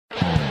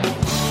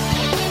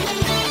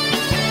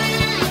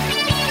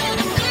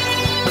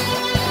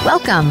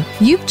Welcome.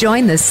 You've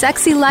joined the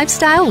Sexy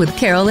Lifestyle with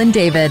Carol and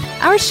David.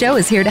 Our show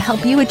is here to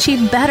help you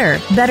achieve better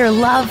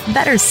love,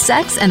 better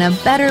sex, and a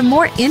better,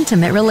 more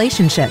intimate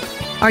relationship.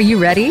 Are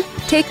you ready?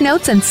 Take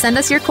notes and send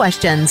us your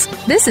questions.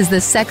 This is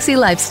the Sexy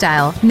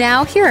Lifestyle.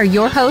 Now, here are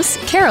your hosts,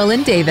 Carol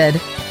and David.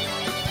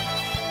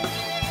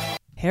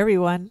 Hey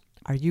everyone,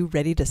 are you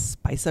ready to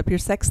spice up your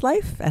sex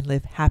life and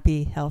live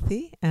happy,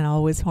 healthy, and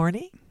always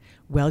horny?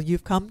 Well,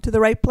 you've come to the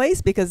right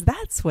place because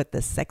that's what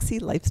the Sexy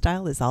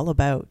Lifestyle is all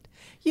about.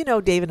 You know,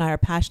 Dave and I are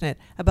passionate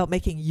about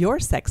making your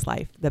sex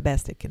life the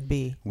best it can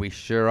be. We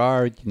sure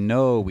are. You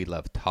know, we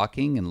love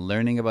talking and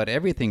learning about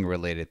everything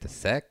related to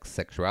sex,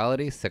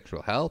 sexuality,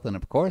 sexual health, and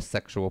of course,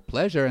 sexual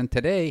pleasure. And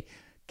today,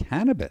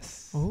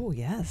 cannabis. Oh,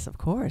 yes, of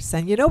course.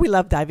 And you know, we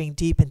love diving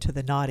deep into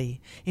the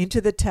naughty,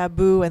 into the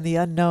taboo and the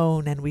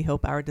unknown. And we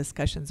hope our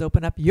discussions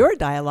open up your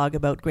dialogue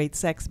about great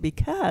sex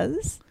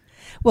because,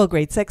 well,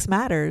 great sex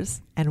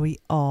matters and we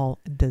all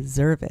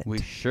deserve it. We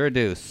sure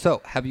do.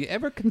 So, have you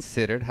ever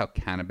considered how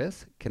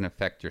cannabis can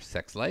affect your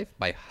sex life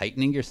by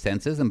heightening your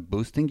senses and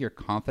boosting your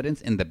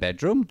confidence in the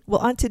bedroom?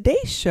 Well, on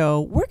today's show,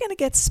 we're going to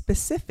get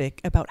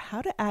specific about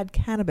how to add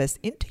cannabis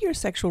into your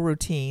sexual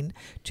routine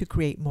to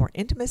create more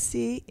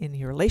intimacy in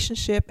your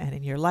relationship and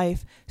in your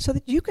life so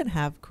that you can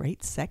have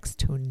great sex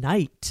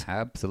tonight.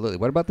 Absolutely.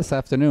 What about this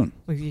afternoon?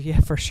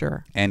 Yeah, for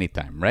sure.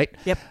 Anytime, right?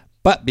 Yep.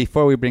 But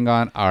before we bring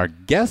on our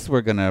guests,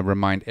 we're going to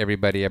remind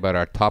everybody about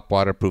our top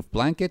waterproof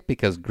blanket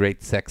because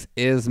great sex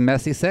is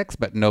messy sex,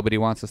 but nobody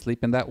wants to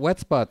sleep in that wet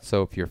spot.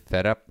 So if you're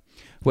fed up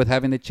with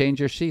having to change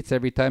your sheets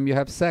every time you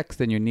have sex,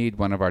 then you need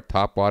one of our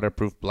top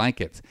waterproof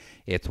blankets.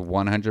 It's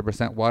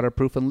 100%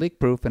 waterproof and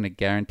leak-proof, and it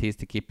guarantees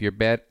to keep your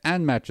bed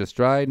and mattress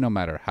dry no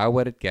matter how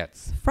wet it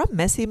gets. From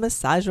messy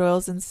massage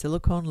oils and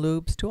silicone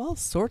lubes to all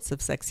sorts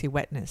of sexy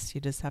wetness, you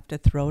just have to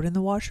throw it in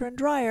the washer and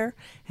dryer,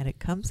 and it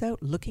comes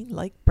out looking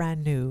like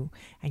brand new.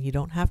 And you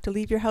don't have to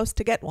leave your house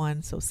to get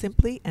one, so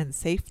simply and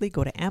safely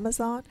go to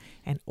Amazon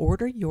and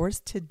order yours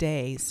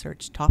today.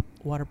 Search Top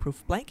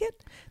Waterproof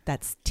Blanket.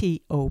 That's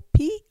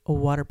T-O-P, a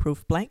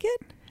waterproof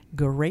blanket.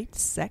 Great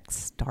sex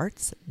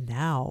starts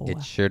now.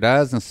 It sure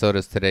does, and so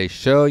does today's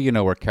show. You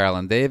know, we're Carol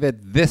and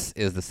David. This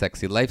is the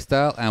Sexy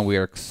Lifestyle, and we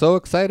are so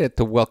excited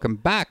to welcome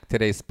back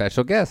today's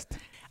special guest.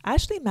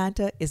 Ashley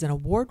Manta is an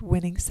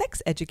award-winning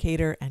sex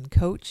educator and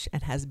coach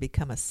and has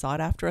become a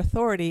sought-after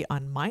authority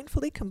on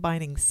mindfully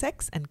combining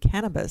sex and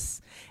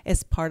cannabis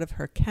as part of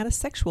her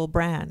CannaSexual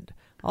brand.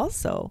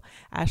 Also,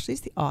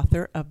 Ashley's the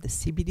author of the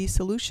CBD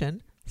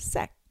Solution,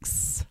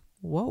 Sex.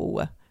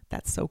 Whoa,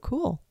 that's so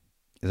cool.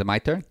 Is it my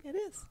turn? It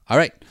is. All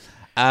right.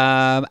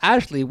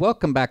 Ashley,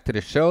 welcome back to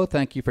the show.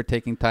 Thank you for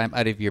taking time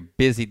out of your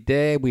busy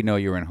day. We know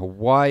you're in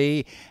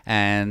Hawaii,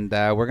 and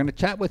we're going to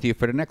chat with you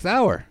for the next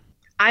hour.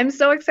 I'm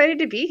so excited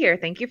to be here.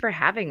 Thank you for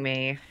having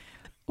me.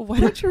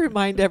 Why don't you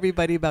remind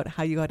everybody about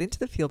how you got into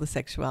the field of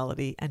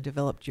sexuality and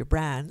developed your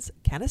brands,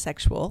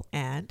 CannaSexual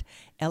and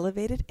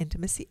Elevated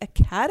Intimacy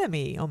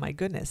Academy? Oh my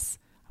goodness.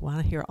 I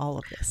want to hear all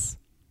of this.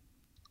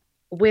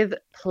 With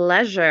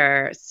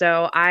pleasure.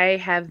 So I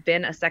have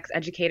been a sex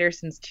educator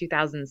since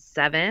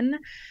 2007.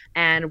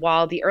 And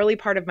while the early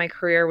part of my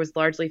career was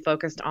largely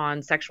focused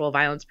on sexual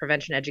violence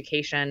prevention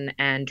education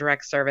and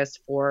direct service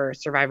for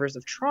survivors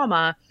of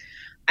trauma,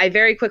 I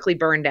very quickly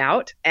burned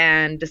out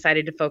and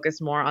decided to focus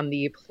more on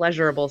the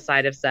pleasurable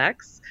side of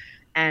sex.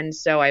 And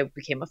so I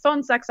became a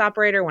phone sex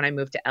operator when I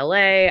moved to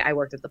LA. I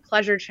worked at the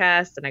Pleasure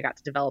Chest and I got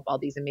to develop all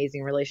these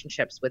amazing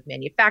relationships with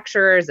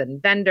manufacturers and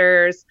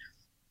vendors.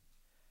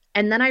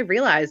 And then I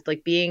realized,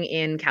 like being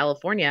in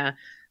California,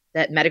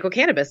 that medical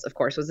cannabis, of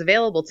course, was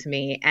available to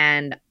me.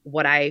 And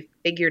what I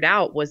figured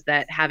out was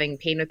that having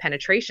pain with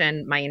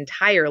penetration my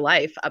entire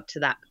life up to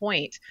that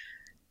point,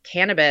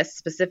 cannabis,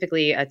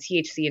 specifically a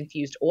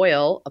THC-infused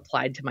oil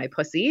applied to my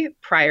pussy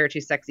prior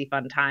to sexy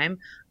fun time,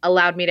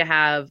 allowed me to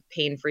have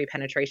pain-free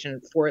penetration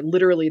for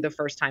literally the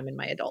first time in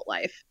my adult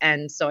life.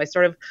 And so I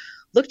sort of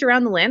looked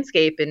around the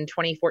landscape in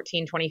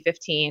 2014,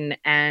 2015,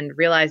 and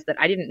realized that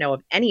I didn't know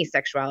of any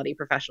sexuality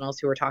professionals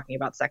who were talking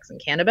about sex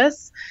and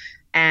cannabis.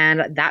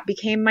 And that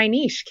became my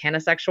niche.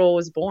 CannaSexual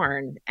was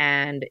born,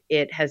 and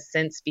it has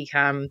since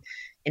become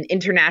an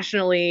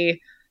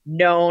internationally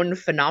known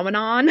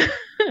phenomenon.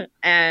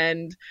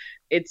 And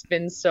it's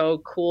been so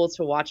cool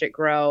to watch it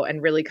grow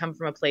and really come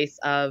from a place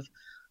of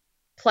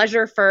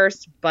pleasure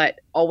first, but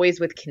always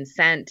with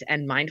consent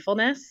and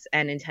mindfulness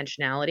and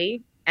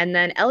intentionality. And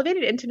then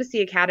Elevated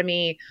Intimacy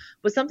Academy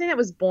was something that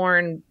was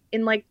born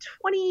in like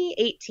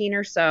 2018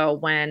 or so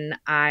when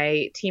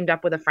I teamed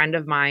up with a friend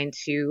of mine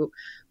to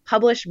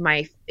publish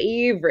my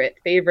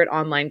favorite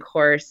online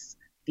course,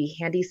 the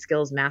Handy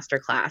Skills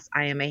Masterclass.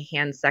 I am a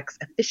hand sex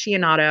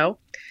aficionado,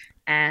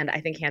 and I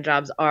think hand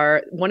jobs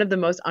are one of the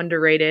most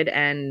underrated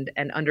and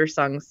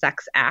undersung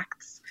sex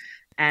acts.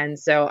 And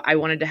so I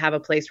wanted to have a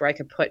place where I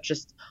could put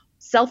just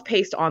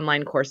self-paced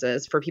online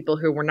courses for people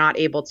who were not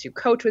able to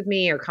coach with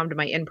me or come to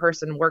my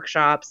in-person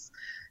workshops.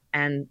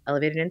 And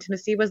Elevated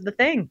Intimacy was the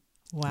thing.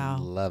 Wow.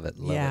 Love it.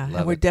 Love Yeah, it. Love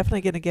and we're it.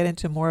 definitely going to get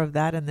into more of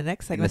that in the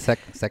next In the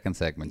segment. second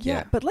segment,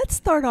 yeah. But let's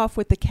start off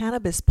with the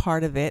cannabis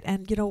part of it.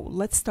 And,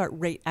 let's start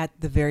right at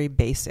the very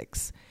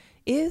basics.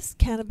 Is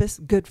cannabis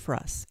good for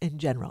us in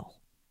general?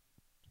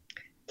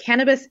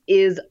 Cannabis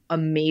is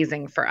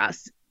amazing for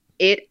us.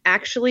 It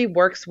actually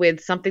works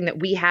with something that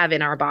we have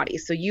in our body.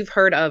 So you've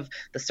heard of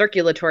the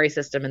circulatory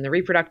system and the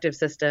reproductive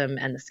system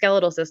and the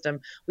skeletal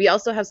system. We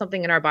also have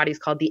something in our bodies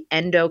called the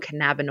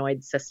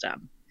endocannabinoid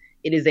system.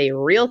 It is a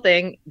real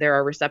thing. There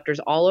are receptors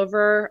all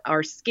over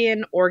our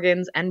skin,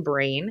 organs, and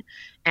brain,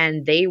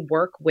 and they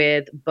work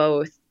with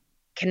both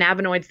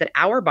cannabinoids that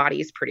our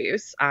bodies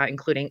produce,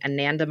 including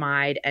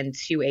anandamide and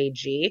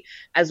 2-AG,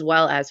 as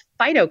well as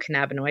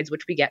phytocannabinoids,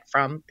 which we get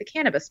from the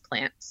cannabis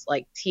plants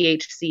like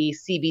THC,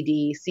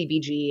 CBD,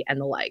 CBG, and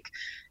the like.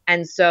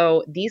 And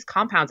so these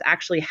compounds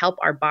actually help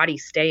our body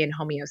stay in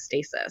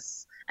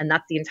homeostasis. And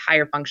that's the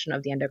entire function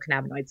of the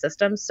endocannabinoid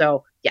system.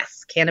 So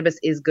yes, cannabis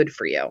is good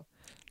for you.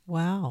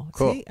 Wow.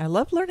 Cool. See, I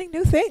love learning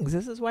new things.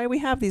 This is why we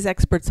have these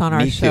experts on our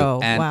Me show.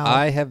 too. And wow.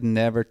 I have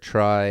never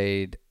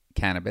tried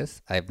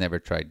cannabis. I've never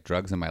tried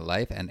drugs in my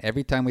life. And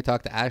every time we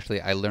talk to Ashley,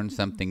 I learn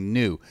something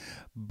new.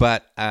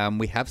 But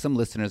we have some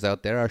listeners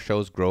out there. Our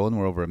show's grown.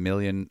 We're over 1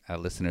 million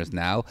listeners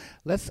now.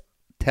 Let's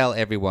tell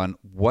everyone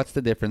what's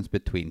the difference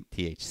between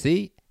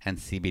THC and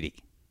CBD.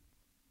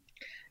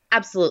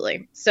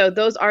 Absolutely. So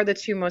those are the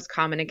two most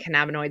common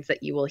cannabinoids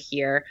that you will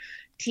hear.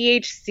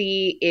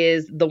 THC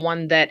is the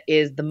one that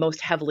is the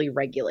most heavily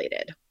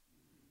regulated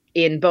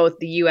in both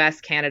the US,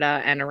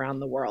 Canada, and around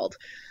the world.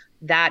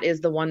 That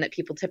is the one that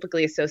people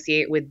typically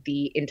associate with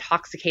the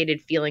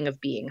intoxicated feeling of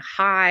being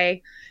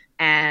high.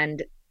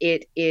 And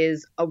it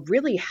is a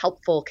really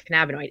helpful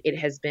cannabinoid. It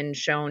has been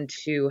shown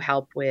to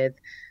help with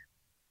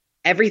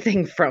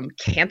everything from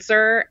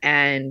cancer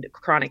and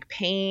chronic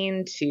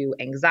pain to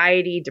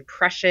anxiety,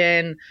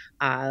 depression,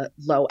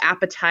 low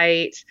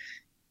appetite.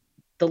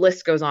 The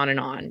list goes on and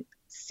on.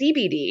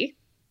 CBD,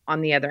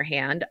 on the other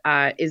hand,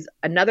 is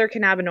another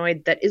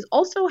cannabinoid that is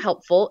also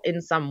helpful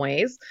in some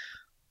ways,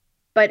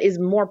 but is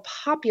more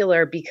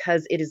popular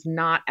because it is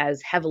not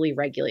as heavily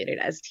regulated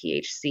as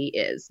THC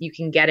is. You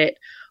can get it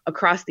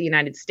across the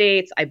United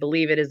States. I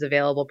believe it is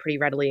available pretty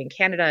readily in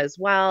Canada as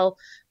well.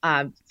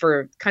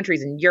 For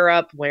countries in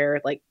Europe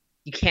where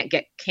you can't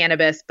get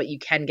cannabis, but you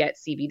can get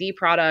CBD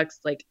products,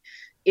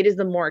 it is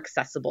the more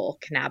accessible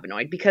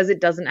cannabinoid because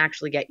it doesn't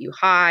actually get you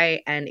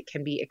high and it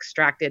can be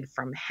extracted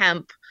from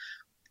hemp.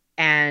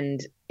 And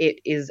it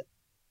is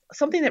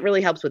something that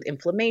really helps with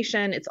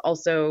inflammation. It's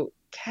also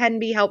can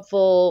be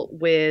helpful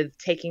with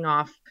taking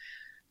off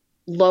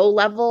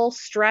low-level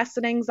stress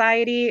and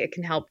anxiety. It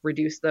can help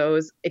reduce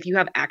those. If you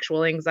have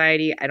actual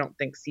anxiety, I don't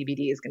think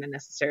CBD is going to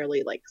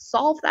necessarily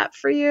solve that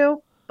for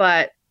you,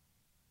 but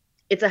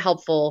it's a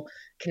helpful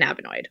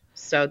cannabinoid.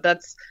 So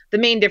that's the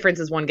main difference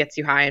is one gets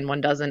you high and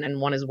one doesn't, and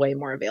one is way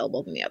more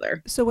available than the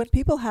other. So when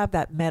people have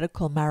that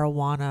medical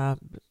marijuana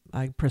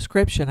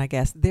prescription, I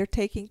guess, they're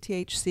taking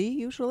THC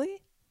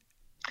usually?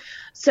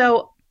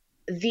 So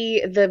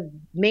the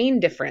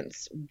main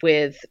difference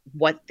with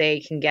what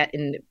they can get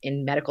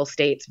in medical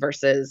states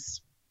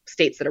versus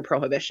states that are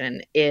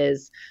prohibition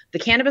is the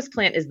cannabis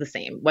plant is the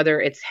same,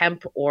 whether it's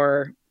hemp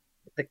or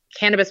the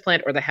cannabis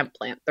plant or the hemp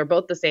plant. They're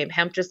both the same.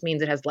 Hemp just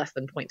means it has less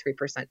than 0.3%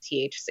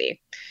 THC.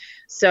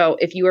 So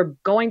if you are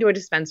going to a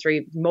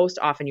dispensary, most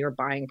often you're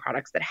buying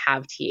products that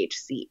have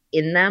THC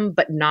in them,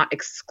 but not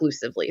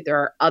exclusively. There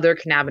are other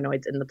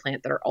cannabinoids in the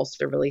plant that are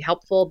also really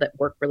helpful that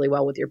work really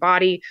well with your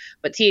body,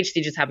 but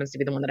THC just happens to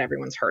be the one that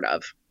everyone's heard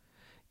of.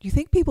 Do you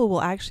think people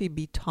will actually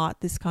be taught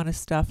this kind of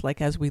stuff,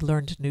 like as we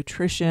learned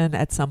nutrition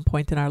at some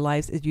point in our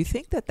lives? Do you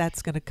think that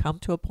that's going to come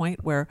to a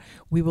point where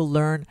we will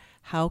learn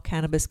how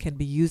cannabis can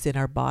be used in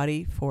our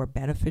body for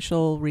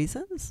beneficial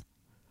reasons?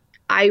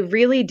 I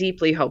really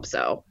deeply hope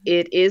so.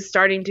 It is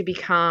starting to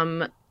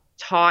become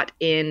taught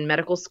in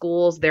medical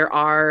schools. There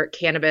are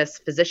cannabis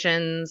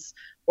physicians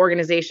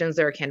organizations,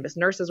 there are cannabis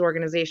nurses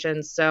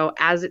organizations. So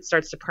as it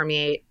starts to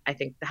permeate, I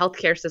think the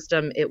healthcare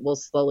system, it will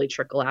slowly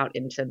trickle out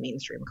into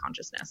mainstream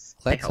consciousness.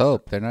 Let's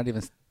hope. They're not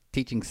even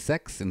teaching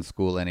sex in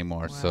school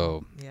anymore. Wow.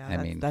 So,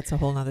 yeah, that's a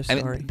whole nother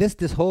story.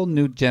 This whole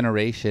new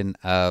generation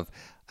of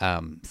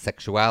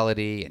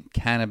sexuality and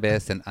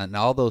cannabis and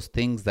all those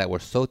things that were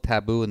so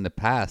taboo in the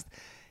past,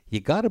 you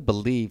got to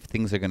believe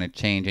things are going to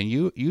change. And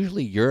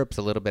usually Europe's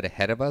a little bit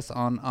ahead of us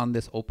on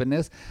this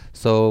openness.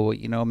 So,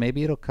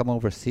 maybe it'll come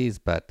overseas,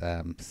 but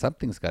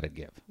something's got to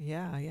give.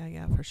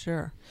 Yeah, for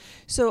sure.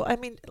 So,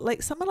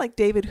 like someone like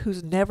David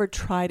who's never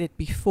tried it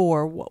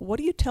before, what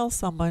do you tell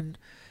someone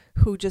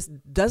who just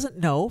doesn't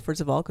know, first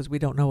of all, because we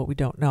don't know what we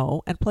don't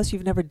know, and plus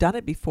you've never done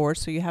it before,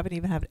 so you haven't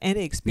even had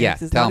any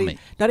experience. Yeah, tell me.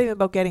 Not even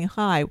about getting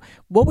high.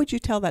 What would you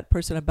tell that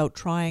person about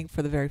trying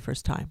for the very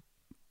first time?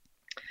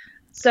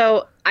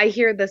 So I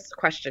hear this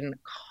question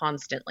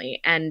constantly.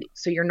 And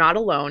so you're not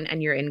alone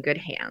and you're in good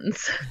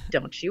hands.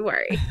 Don't you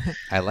worry.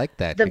 I like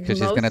that The because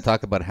she's going to most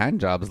talk about hand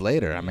jobs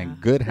later. I'm in Yeah.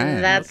 good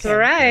hands. That's Okay.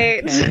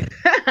 right.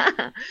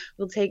 Okay.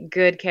 We'll take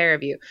good care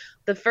of you.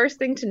 The first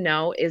thing to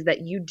know is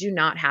that you do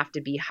not have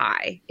to be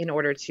high in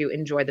order to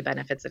enjoy the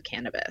benefits of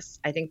cannabis.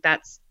 I think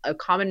that's a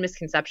common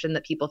misconception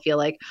that people feel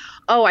like,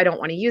 oh, I don't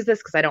want to use this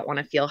because I don't want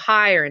to feel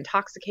high or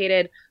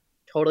intoxicated.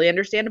 Totally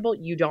understandable.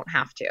 You don't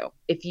have to.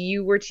 If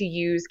you were to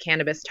use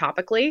cannabis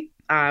topically,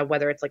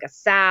 whether it's like a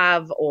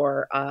salve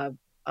or a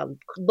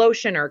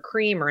lotion or a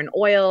cream or an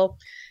oil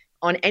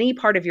on any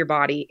part of your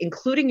body,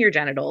 including your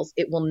genitals,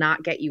 it will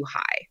not get you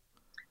high.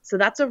 So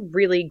that's a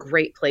really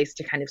great place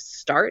to kind of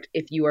start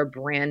if you are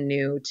brand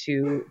new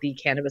to the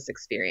cannabis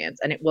experience.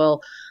 And it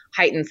will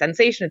heighten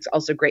sensation. It's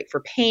also great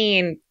for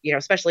pain,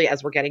 especially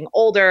as we're getting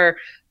older,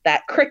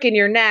 that crick in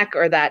your neck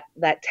or that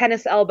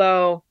tennis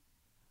elbow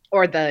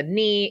or the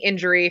knee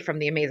injury from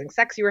the amazing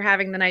sex you were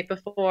having the night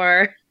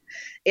before.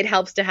 It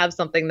helps to have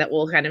something that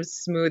will kind of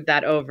smooth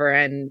that over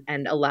and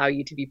allow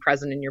you to be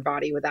present in your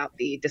body without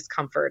the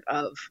discomfort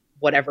of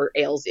whatever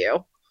ails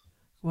you.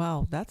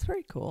 Wow, that's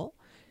very cool.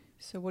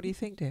 So what do you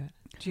think, David?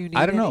 Do you need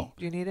I don't know.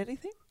 Do you need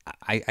anything?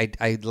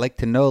 I'd like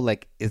to know,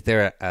 like, is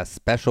there a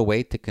special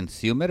way to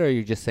consume it, or are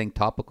you just saying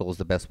topical is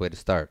the best way to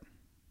start?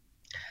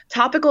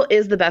 Topical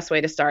is the best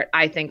way to start,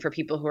 I think, for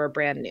people who are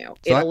brand new.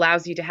 So it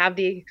allows you to have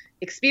the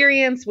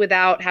experience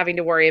without having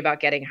to worry about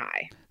getting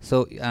high.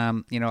 So,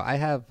 I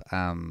have,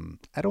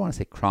 I don't want to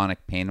say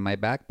chronic pain in my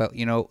back, but,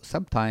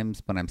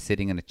 sometimes when I'm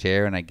sitting in a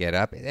chair and I get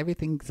up,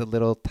 everything's a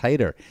little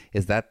tighter.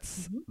 Is that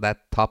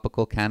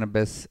topical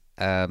cannabis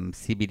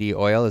CBD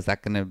oil, is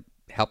that going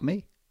to help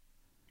me?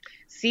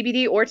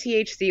 CBD or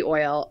THC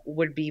oil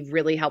would be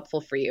really helpful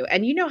for you.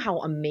 And you know how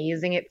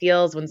amazing it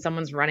feels when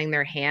someone's running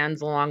their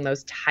hands along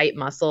those tight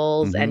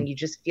muscles and you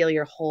just feel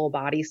your whole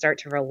body start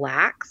to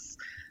relax.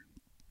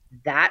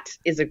 That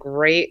is a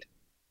great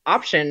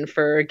option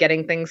for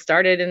getting things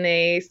started in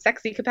a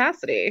sexy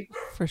capacity.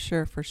 For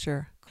sure, for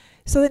sure.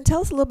 So then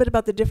tell us a little bit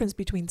about the difference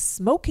between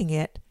smoking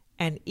it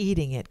and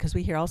eating it, because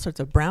we hear all sorts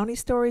of brownie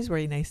stories where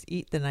you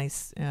eat the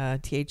nice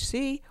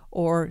THC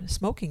or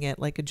smoking it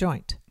like a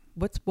joint.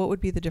 What would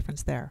be the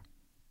difference there?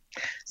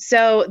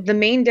 So the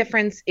main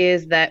difference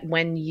is that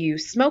when you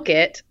smoke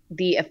it,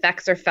 the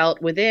effects are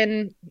felt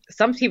within,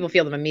 some people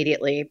feel them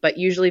immediately, but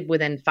usually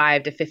within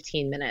 5 to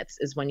 15 minutes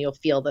is when you'll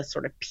feel the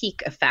sort of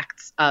peak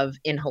effects of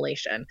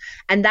inhalation.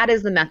 And that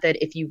is the method,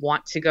 if you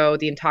want to go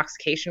the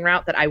intoxication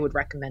route, that I would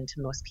recommend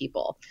to most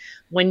people.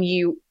 When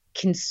you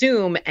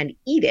consume and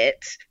eat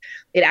it,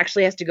 it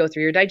actually has to go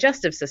through your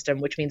digestive system,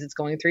 which means it's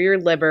going through your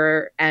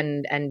liver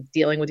and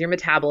dealing with your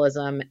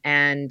metabolism.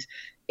 And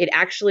it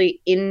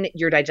actually, in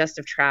your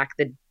digestive tract,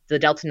 the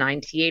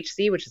delta-9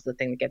 THC, which is the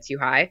thing that gets you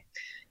high,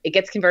 it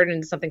gets converted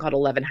into something called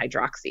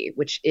 11-hydroxy,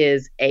 which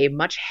is a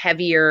much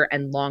heavier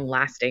and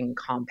long-lasting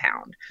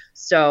compound.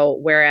 So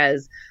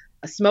whereas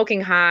a smoking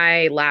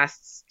high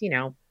lasts,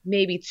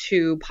 maybe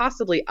 2,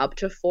 possibly up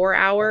to 4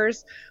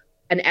 hours,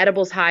 an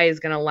edibles high is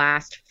going to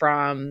last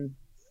from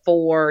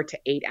 4 to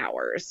 8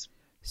 hours.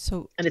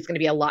 And it's going to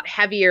be a lot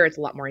heavier. It's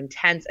a lot more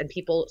intense. And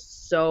people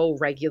so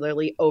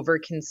regularly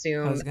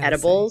overconsume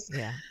edibles.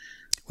 Yeah.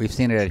 We've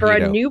seen it at for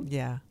Hito. a new.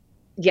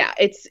 Yeah,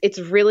 it's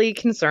really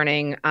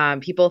concerning.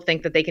 People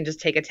think that they can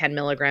just take a 10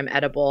 milligram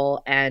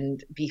edible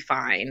and be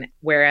fine.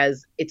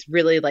 Whereas it's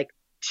really like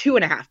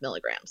 2.5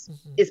 milligrams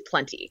is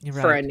plenty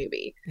for a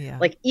newbie. Yeah.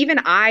 Like even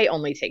I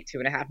only take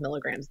 2.5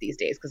 milligrams these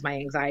days because my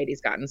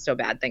anxiety's gotten so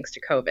bad thanks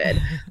to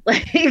COVID.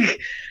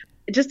 Like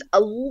just a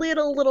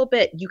little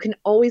bit. You can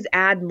always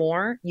add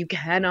more. You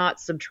cannot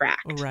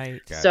subtract. Right.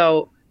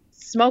 So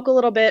smoke a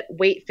little bit,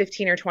 wait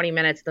 15 or 20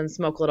 minutes, then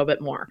smoke a little bit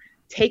more.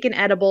 Take an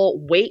edible,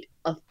 wait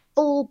a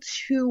full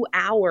 2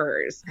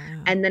 hours.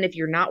 And then if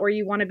you're not where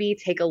you want to be,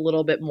 take a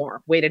little bit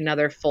more, wait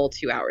another full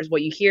 2 hours.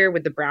 What you hear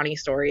with the brownie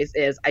stories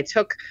is I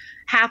took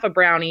half a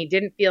brownie,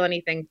 didn't feel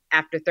anything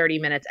after 30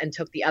 minutes and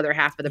took the other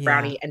half of the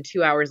brownie. And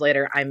 2 hours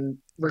later, I'm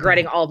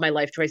regretting all of my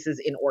life choices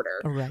in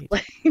order. Right.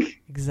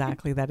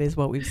 Exactly. That is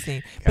what we've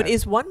seen. But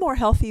is one more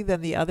healthy than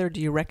the other? Do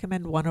you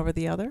recommend one over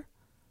the other?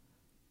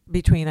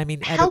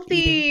 Healthy,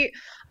 eating?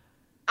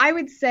 I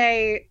would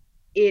say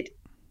it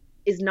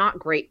is not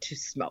great to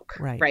smoke,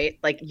 right?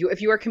 Like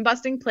if you are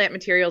combusting plant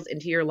materials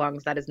into your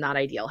lungs, that is not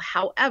ideal.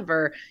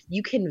 However,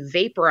 you can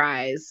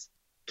vaporize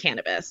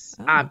cannabis.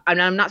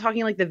 And I'm not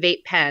talking like the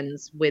vape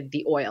pens with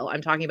the oil.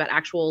 I'm talking about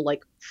actual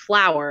like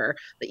flour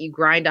that you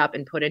grind up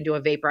and put into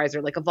a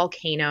vaporizer, like a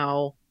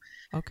volcano,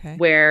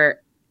 where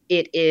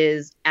it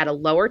is at a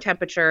lower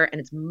temperature and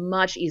it's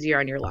much easier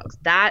on your lungs.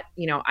 That,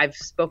 I've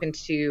spoken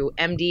to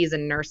MDs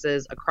and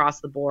nurses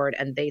across the board,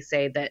 and they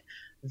say that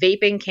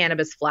vaping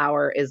cannabis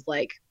flower is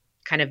like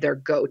kind of their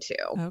go-to.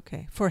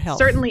 Okay. For health.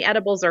 Certainly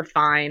edibles are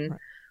fine.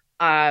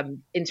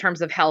 In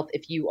terms of health,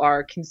 if you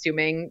are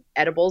consuming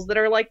edibles that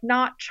are like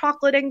not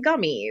chocolate and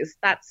gummies,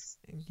 that's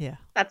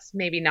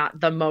maybe not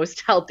the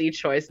most healthy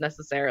choice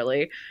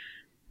necessarily.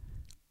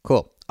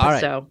 Cool. All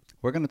right. So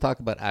we're going to talk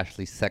about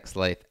Ashley's sex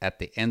life at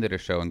the end of the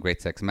show in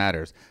Great Sex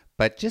Matters.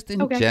 but just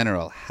in Okay.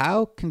 general,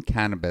 how can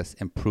cannabis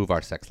improve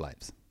our sex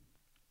lives?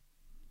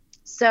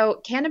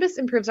 So, cannabis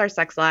improves our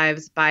sex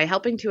lives by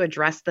helping to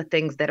address the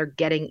things that are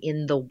getting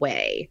in the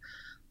way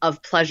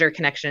of pleasure,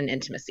 connection, and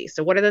intimacy.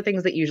 So, what are the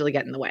things that usually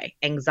get in the way?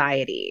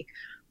 Anxiety,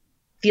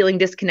 feeling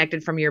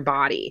disconnected from your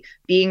body,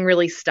 being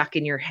really stuck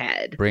in your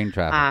head, Brain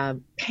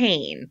traffic.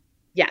 pain.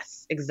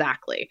 Yes,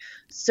 exactly.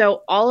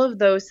 So, all of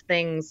those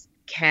things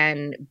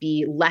can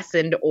be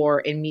lessened or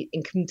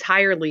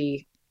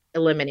entirely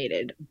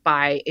eliminated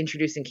by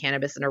introducing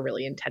cannabis in a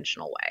really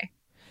intentional way.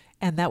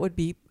 And that would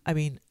be, I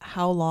mean,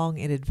 how long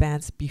in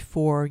advance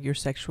before your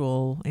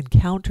sexual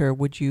encounter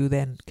would you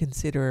then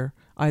consider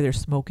either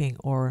smoking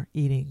or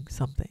eating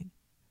something?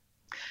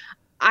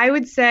 I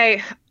would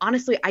say,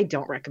 honestly, I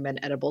don't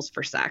recommend edibles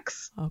for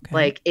sex. Okay.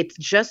 Like, it's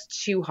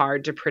just too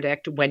hard to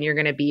predict when you're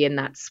going to be in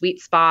that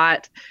sweet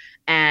spot.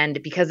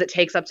 And because it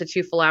takes up to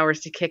 2 full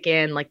hours to kick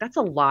in, like, that's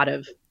a lot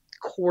of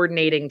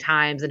coordinating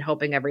times and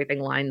hoping everything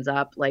lines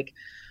up. Like,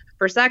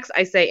 for sex,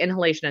 I say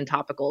inhalation and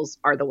topicals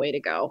are the way to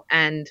go.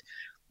 And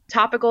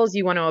topicals,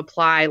 you want to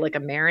apply like a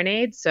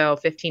marinade, so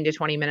 15 to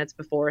 20 minutes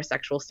before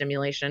sexual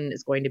stimulation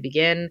is going to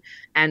begin.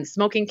 And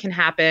smoking can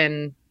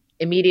happen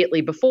immediately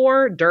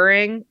before,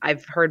 during.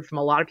 I've heard from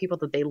a lot of people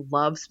that they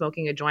love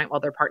smoking a joint while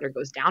their partner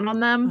goes down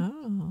on them.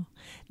 Oh.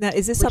 Now,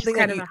 is this Which is something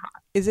kind that of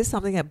is this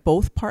something that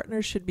both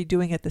partners should be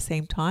doing at the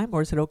same time,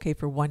 or is it okay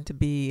for one to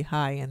be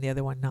high and the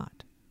other one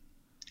not?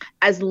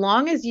 As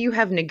long as you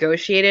have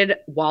negotiated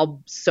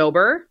while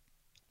sober,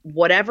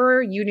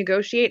 whatever you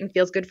negotiate and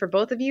feels good for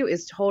both of you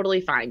is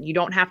totally fine. You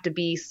don't have to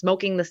be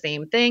smoking the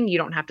same thing. You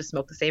don't have to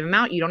smoke the same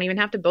amount. You don't even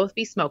have to both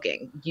be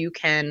smoking.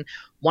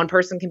 One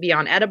person can be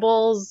on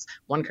edibles,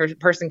 one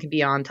person can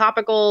be on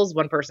topicals,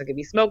 one person can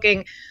be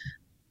smoking.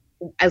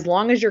 As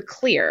long as you're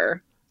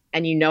clear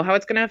and you know how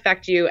it's going to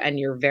affect you and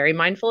you're very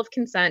mindful of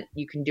consent,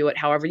 you can do it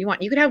however you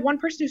want. You could have one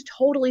person who's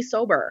totally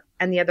sober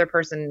and the other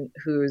person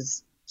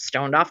who's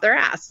stoned off their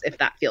ass, if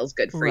that feels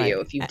good for you,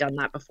 if you've done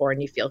that before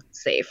and you feel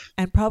safe.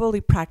 And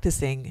probably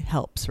practicing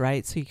helps,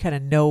 right? So you kind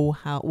of know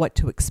what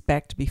to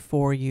expect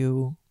before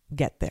you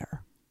get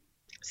there.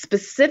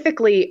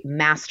 Specifically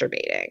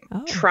masturbating.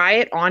 Oh. Try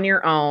it on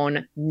your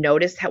own.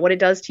 Notice what it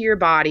does to your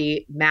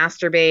body.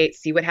 Masturbate.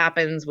 See what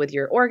happens with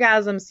your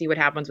orgasm. See what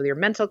happens with your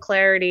mental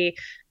clarity.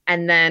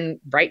 And then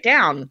write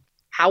down,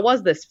 how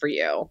was this for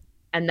you?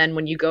 And then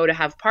when you go to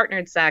have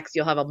partnered sex,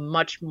 you'll have a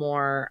much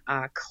more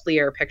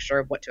clear picture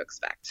of what to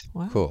expect.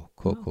 Wow.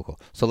 Cool.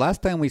 So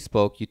last time we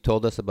spoke, you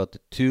told us about the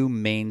 2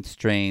 main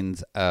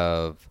strains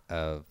of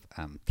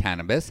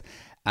cannabis.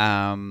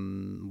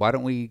 Why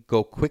don't we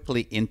go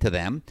quickly into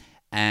them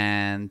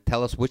and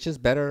tell us which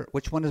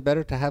one is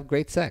better to have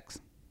great sex?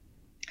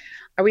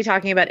 Are we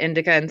talking about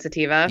indica and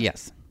sativa?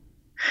 Yes.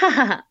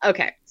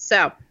 Okay,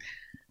 so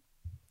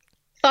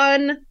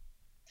fun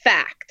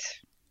fact.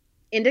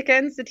 Indica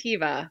and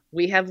sativa,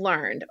 we have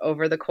learned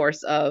over the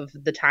course of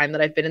the time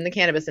that I've been in the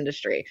cannabis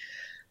industry,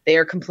 they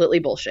are completely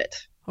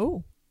bullshit.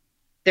 Oh.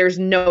 There's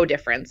no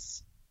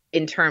difference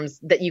in terms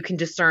that you can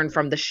discern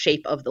from the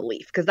shape of the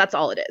leaf, because that's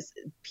all it is.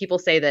 People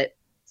say that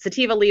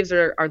sativa leaves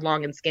are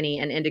long and skinny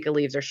and indica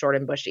leaves are short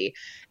and bushy.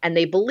 And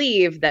they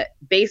believe that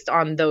based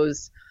on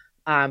those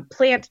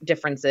plant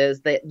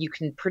differences that you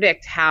can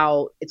predict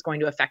how it's going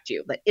to affect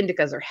you. That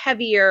indicas are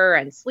heavier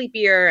and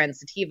sleepier and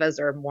sativas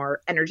are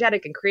more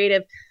energetic and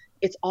creative.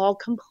 It's all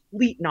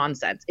complete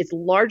nonsense. It's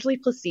largely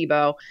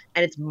placebo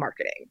and it's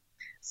marketing.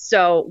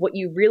 So what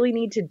you really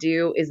need to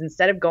do is,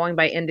 instead of going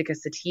by indica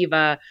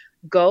sativa,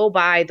 go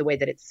by the way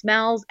that it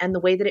smells and the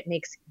way that it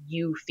makes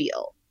you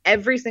feel.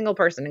 Every single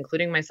person,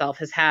 including myself,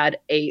 has had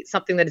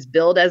something that is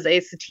billed as a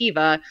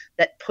sativa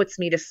that puts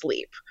me to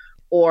sleep,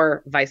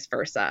 or vice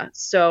versa.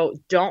 So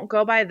don't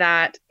go by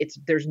that.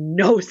 There's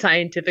no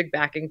scientific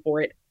backing for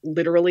it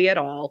literally at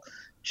all.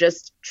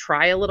 Just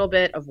try a little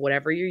bit of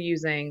whatever you're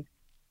using,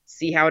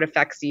 see how it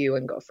affects you,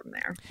 and go from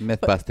there. Myth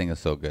busting is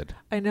so good.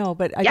 I know,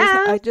 but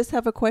I just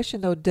have a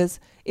question though.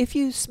 If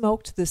you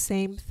smoked the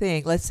same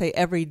thing, let's say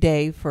every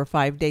day for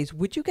 5 days,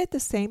 would you get the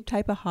same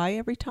type of high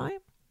every time?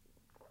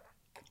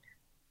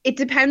 It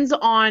depends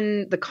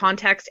on the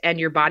context and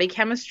your body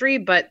chemistry,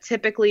 but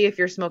typically if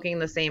you're smoking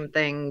the same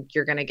thing,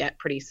 you're going to get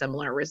pretty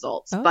similar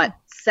results. Oh. But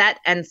set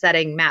and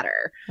setting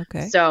matter.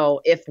 Okay.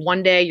 So if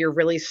one day you're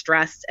really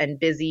stressed and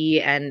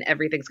busy and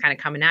everything's kind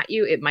of coming at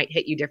you, it might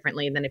hit you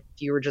differently than if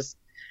you were just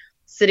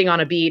sitting on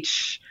a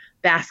beach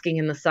basking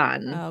in the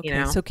sun. Okay. You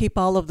know? So keep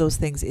all of those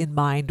things in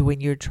mind when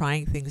you're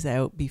trying things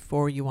out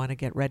before you want to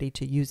get ready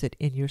to use it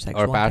in your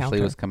sexual Or if encounter. Ashley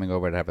was coming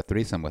over to have a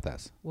threesome with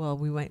us. Well,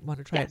 we might want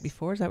to try it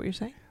before. Is that what you're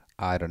saying?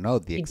 I don't know.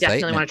 The You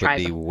definitely wanna excitement would try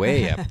be them.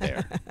 way up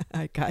there.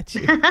 I got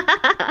you.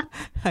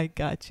 I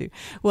got you.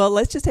 Well,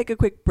 let's just take a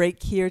quick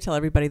break here. Tell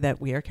everybody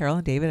that we are Carol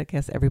and David. I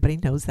guess everybody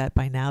knows that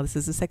by now. This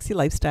is A Sexy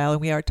Lifestyle,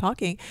 and we are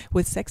talking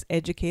with sex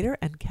educator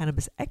and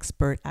cannabis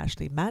expert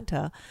Ashley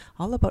Manta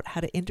all about how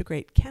to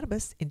integrate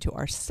cannabis into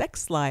our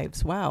sex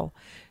lives. Wow.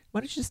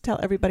 Why don't you just tell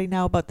everybody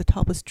now about the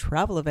Topless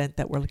Travel event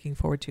that we're looking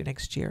forward to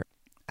next year?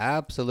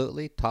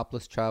 Absolutely.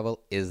 Topless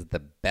Travel is the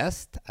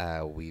best.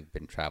 We've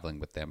been traveling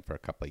with them for a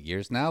couple of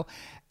years now.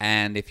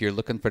 And if you're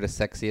looking for the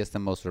sexiest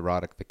and most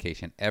erotic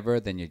vacation ever,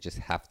 then you just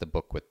have to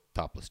book with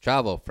Topless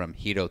Travel. From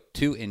Hito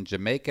 2 in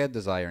Jamaica,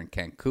 Desire in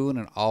Cancun,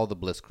 and all the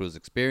Bliss Cruise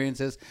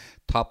experiences,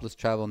 Topless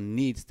Travel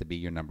needs to be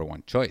your number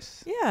one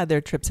choice. Yeah,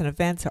 their trips and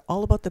events are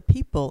all about the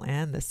people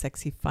and the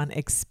sexy, fun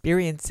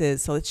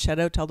experiences. So let's shout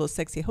out to all those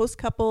sexy host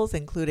couples,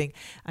 including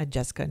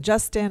Jessica and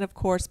Justin, of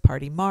course,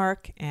 Party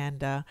Mark,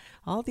 and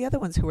all the other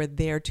ones who are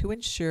there to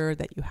ensure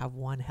that you have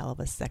one hell of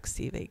a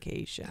sexy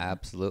vacation.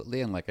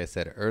 Absolutely. And like I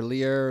said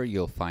earlier,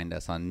 you'll find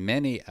us on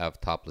many of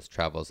Topless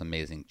Travel's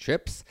amazing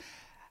trips.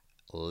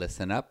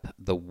 Listen up.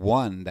 The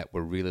one that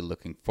we're really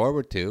looking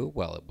forward to,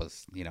 well, it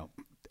was,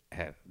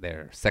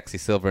 their Sexy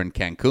Silver in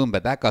Cancun,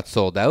 but that got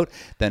sold out.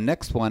 The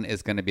next one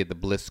is going to be the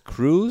Bliss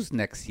Cruise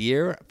next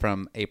year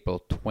from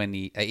April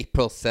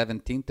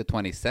 17th to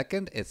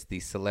 22nd. It's the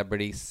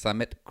Celebrity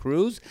Summit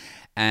Cruise,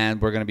 and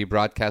we're going to be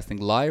broadcasting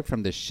live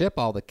from the ship.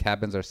 All the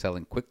cabins are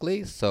selling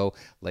quickly, so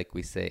like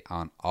we say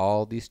on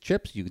all these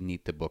trips, you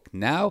need to book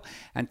now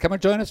and come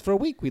and join us for a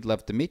week. We'd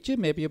love to meet you.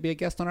 Maybe you'll be a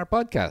guest on our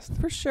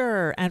podcast. For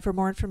sure. And for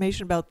more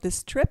information about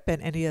this trip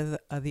and any of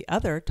the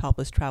other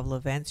Topless Travel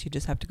events, you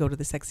just have to go to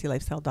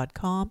thesexylifestyle.com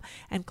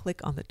and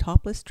click on the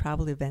Topless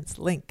Travel Events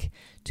link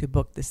to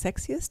book the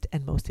sexiest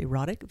and most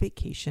erotic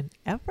vacation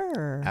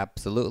ever.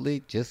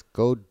 Absolutely. Just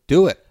go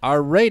do it.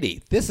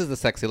 Alrighty. This is The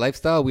Sexy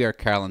Lifestyle. We are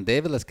Carol and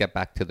David. Let's get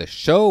back to the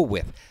show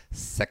with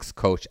sex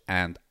coach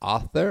and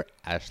author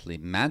Ashley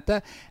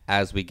Manta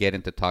as we get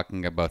into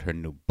talking about her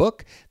new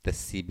book, The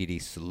CBD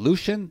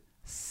Solution,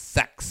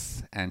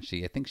 Sex. And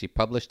I think she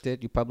published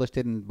it. You published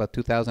it in about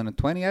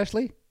 2020,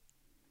 Ashley?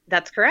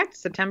 That's correct.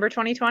 September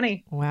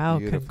 2020. Wow.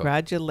 Beautiful.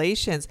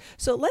 Congratulations.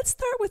 So let's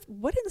start with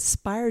what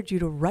inspired you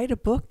to write a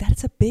book.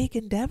 That's a big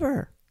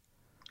endeavor.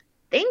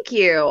 Thank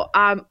you.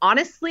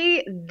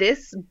 Honestly,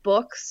 this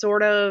book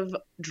sort of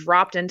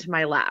dropped into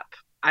my lap.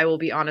 I will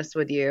be honest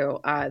with you.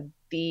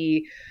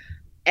 The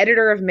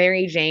editor of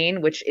Mary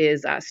Jane, which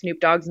is Snoop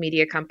Dogg's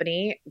media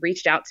company,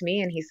 reached out to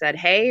me and he said,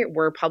 "Hey,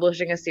 we're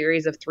publishing a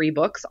series of 3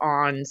 books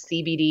on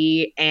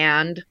CBD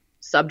and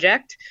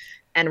subject.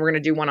 And we're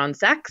going to do one on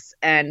sex,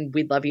 and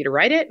we'd love you to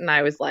write it." And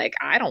I was like,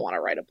 "I don't want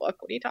to write a book.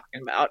 What are you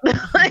talking about?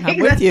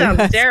 That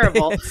sounds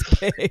terrible."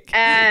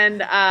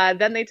 And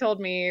then they told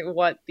me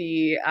what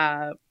the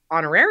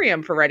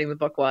honorarium for writing the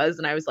book was.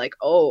 And I was like,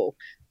 "Oh,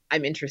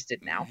 I'm interested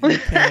now."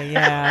 Okay,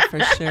 yeah, for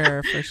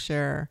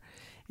sure.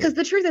 Because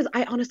the truth is,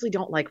 I honestly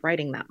don't like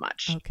writing that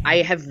much. Okay.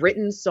 I have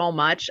written so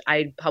much.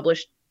 I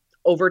published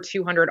over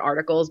 200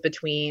 articles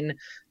between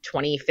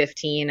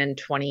 2015 and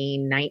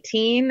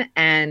 2019.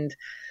 And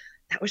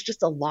that was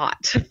just a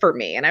lot for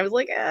me. And I was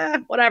like,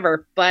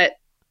 whatever. But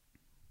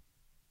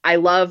I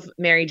love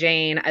Mary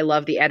Jane. I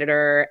love the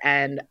editor.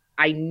 And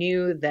I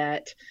knew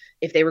that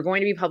if they were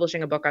going to be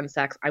publishing a book on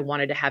sex, I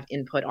wanted to have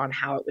input on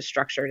how it was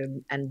structured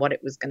and what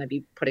it was going to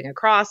be putting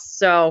across.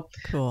 So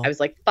Cool. I was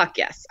like, fuck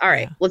yes. All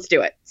right, let's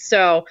do it.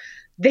 So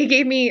they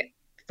gave me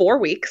 4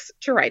 weeks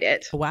to write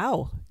it.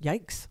 Wow.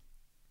 Yikes.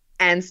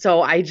 And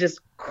so I just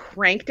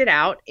cranked it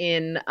out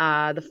in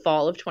the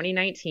fall of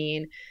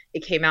 2019.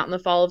 It came out in the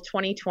fall of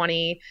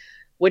 2020,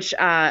 which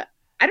I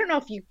don't know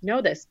if you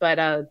know this,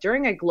 but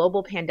during a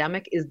global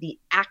pandemic is the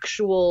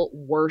actual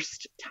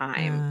worst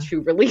time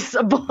to release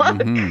a book.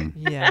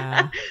 Mm-hmm.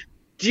 Yeah.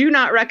 Do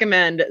not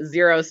recommend,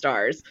 0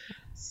 stars.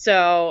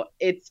 So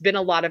it's been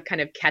a lot of kind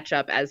of catch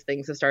up as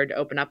things have started to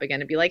open up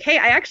again and be like, hey,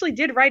 I actually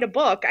did write a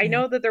book. I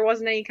know that there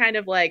wasn't any kind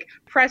of like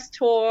press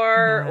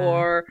tour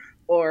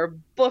or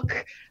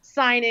book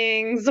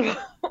signings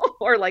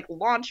or like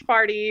launch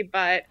party,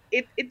 but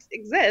it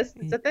exists.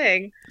 It's a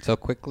thing. So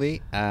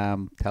quickly,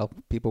 tell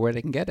people where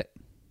they can get it.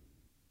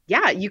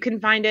 Yeah, you can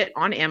find it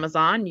on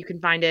Amazon. You can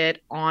find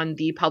it on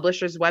the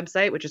publisher's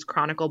website, which is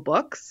Chronicle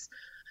Books.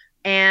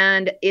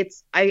 And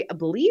it's, I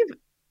believe,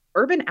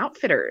 Urban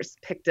Outfitters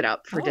picked it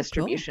up for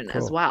distribution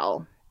cool. as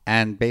well.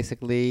 And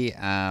basically,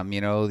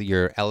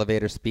 your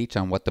elevator speech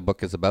on what the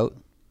book is about.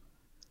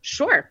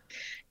 Sure.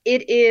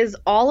 It is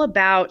all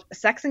about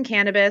sex and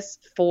cannabis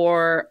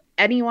for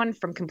anyone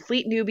from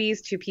complete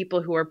newbies to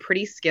people who are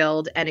pretty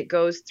skilled. And it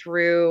goes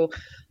through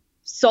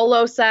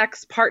solo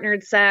sex,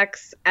 partnered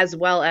sex, as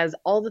well as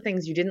all the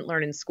things you didn't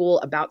learn in school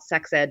about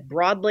sex ed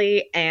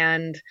broadly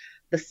and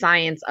the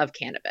science of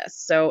cannabis.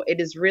 So it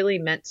is really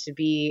meant to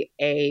be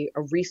a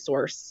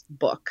resource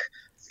book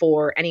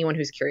for anyone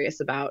who's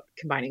curious about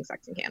combining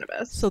sex and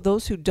cannabis. So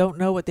those who don't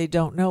know what they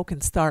don't know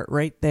can start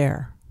right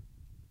there.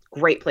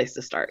 Great place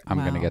to start. I'm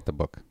going to get the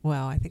book.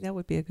 Wow, I think that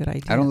would be a good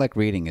idea. I don't like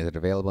reading. Is it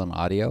available in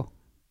audio?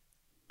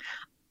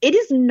 It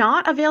is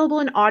not available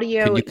in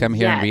audio. Can you come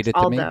here and read it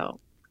to me? Although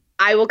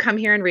I will come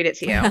here and read it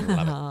to you.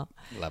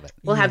 Love it.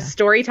 We'll have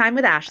story time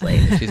with Ashley.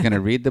 She's going to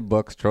read the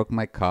book, stroke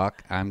my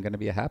cock. I'm going to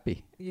be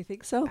happy. You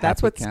think so? That's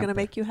Happy what's going to camper.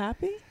 make you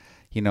happy?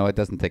 You know, it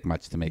doesn't take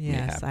much to make me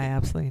Yes, happy. I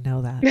absolutely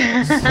know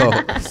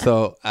that.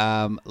 So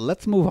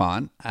let's move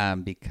on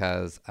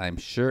because I'm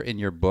sure in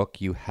your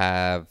book you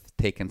have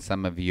taken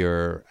some of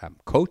your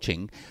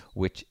coaching,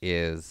 which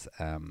is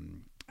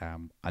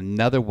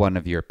another one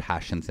of your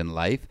passions in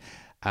life.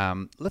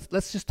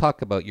 Let's just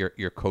talk about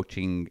your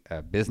coaching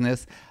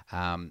business,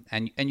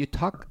 and you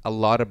talk a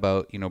lot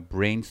about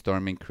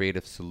brainstorming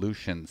creative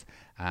solutions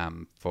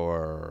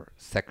for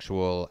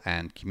sexual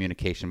and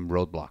communication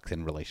roadblocks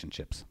in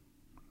relationships.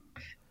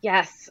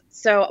 Yes.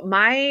 So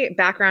my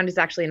background is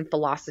actually in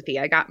philosophy.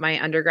 I got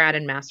my undergrad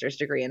and master's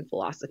degree in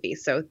philosophy.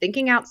 So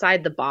thinking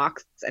outside the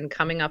box and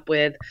coming up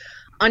with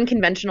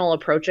unconventional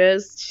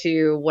approaches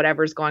to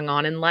whatever's going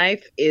on in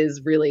life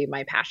is really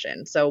my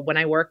passion. So when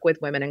I work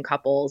with women and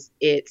couples,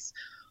 it's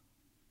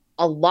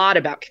a lot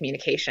about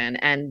communication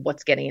and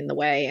what's getting in the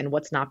way and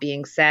what's not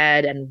being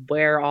said and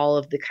where all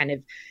of the kind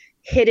of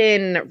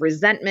hidden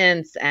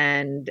resentments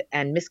and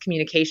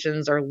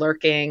miscommunications are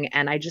lurking.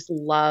 And I just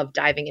love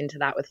diving into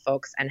that with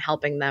folks and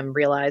helping them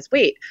realize,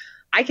 wait,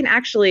 I can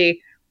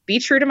actually be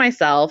true to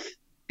myself,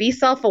 be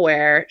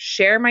self-aware,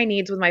 share my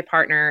needs with my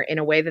partner in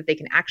a way that they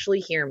can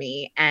actually hear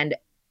me, and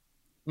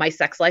my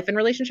sex life and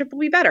relationship will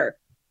be better.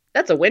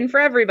 That's a win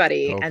for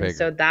everybody. Go and figure.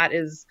 so that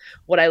is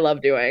what I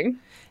love doing.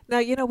 Now,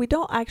 we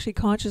don't actually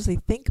consciously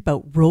think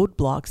about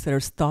roadblocks that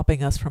are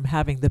stopping us from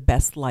having the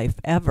best life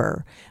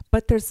ever.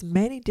 But there's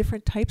many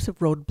different types of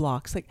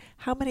roadblocks. Like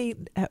how many,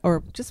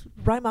 or just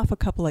rhyme off a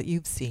couple that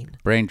you've seen.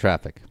 Brain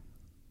traffic.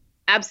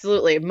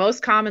 Absolutely.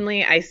 Most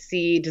commonly, I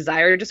see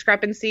desire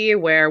discrepancy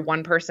where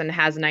one person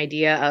has an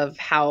idea of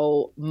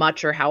how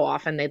much or how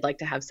often they'd like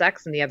to have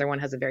sex, and the other one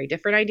has a very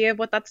different idea of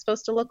what that's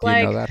supposed to look Do you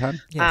like. know that, hon?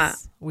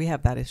 Yes, we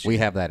have that issue. We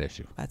have that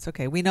issue. That's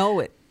okay. We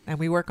know it and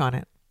we work on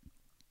it.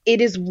 It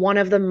is one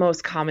of the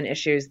most common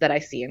issues that I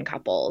see in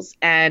couples.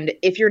 And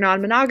if you're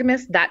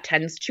non-monogamous, that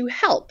tends to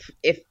help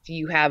if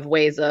you have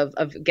ways of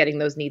getting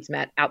those needs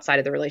met outside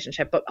of the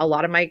relationship. But a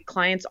lot of my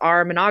clients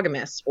are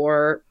monogamous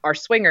or are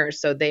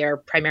swingers, so they are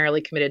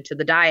primarily committed to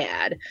the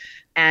dyad.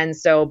 And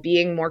so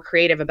being more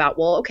creative about,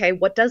 well, okay,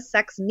 what does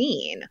sex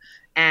mean?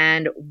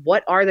 And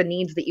what are the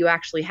needs that you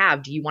actually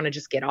have? Do you want to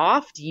just get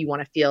off? Do you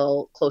want to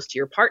feel close to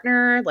your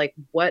partner? Like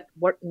what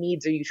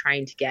needs are you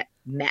trying to get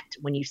met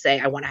when you say,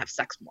 I want to have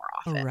sex more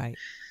often? Right.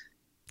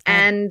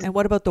 And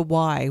what about the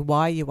why?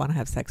 Why you want to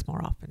have sex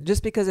more often?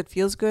 Just because it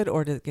feels good,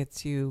 or it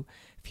gets you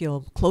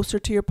feel closer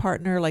to your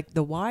partner? Like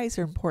the whys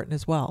are important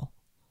as well.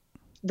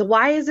 the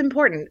why is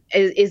important.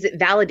 Is it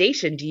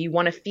validation? Do you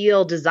want to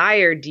feel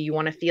desired? Do you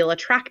want to feel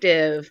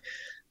attractive?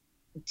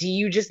 Do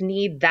you just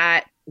need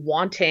that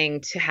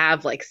wanting to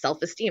have like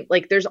self-esteem?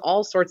 Like there's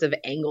all sorts of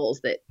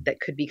angles that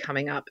could be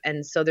coming up.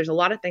 And so there's a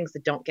lot of things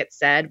that don't get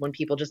said when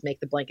people just make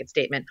the blanket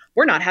statement,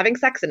 we're not having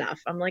sex enough.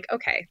 I'm like,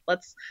 okay,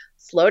 let's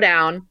slow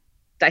down,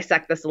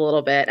 dissect this a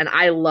little bit. And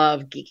I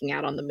love geeking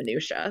out on the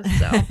minutia.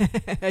 So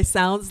It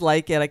sounds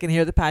like it. I can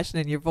hear the passion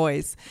in your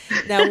voice.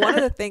 Now, one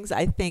of the things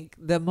I think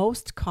the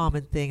most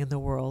common thing in the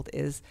world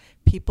is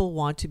people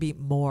want to be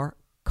more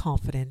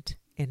confident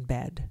in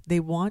bed. They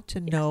want to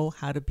know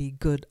how to be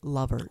good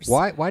lovers.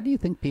 Why do you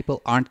think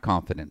people aren't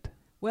confident?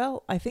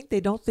 Well, I think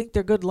they don't think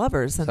they're good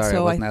lovers. And Sorry,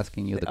 so I wasn't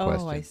asking you the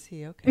question. Oh, I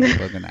see. Okay.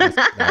 We're going to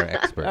ask our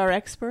expert. Our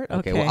expert?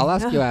 Okay, well, I'll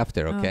ask you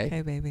after, okay?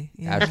 Okay, baby.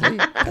 Yeah. Ashley,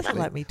 Doesn't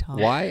let me talk.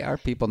 why are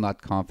people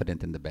not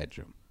confident in the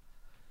bedroom?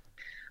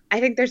 I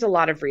think there's a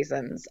lot of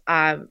reasons.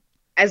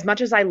 As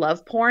much as I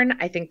love porn,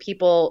 I think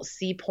people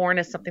see porn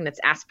as something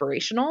that's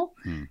aspirational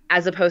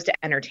as opposed to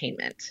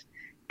entertainment.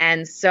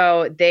 And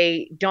so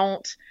they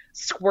don't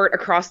squirt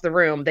across the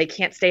room. They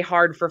can't stay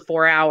hard for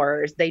 4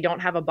 hours. They don't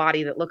have a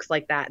body that looks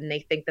like that. And they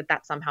think that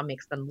that somehow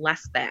makes them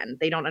less than.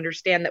 They don't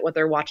understand that what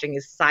they're watching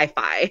is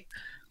sci-fi.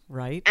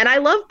 Right. And I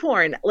love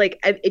porn. Like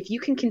if you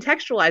can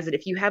contextualize it,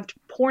 if you have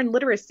porn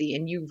literacy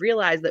and you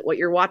realize that what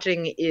you're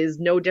watching is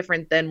no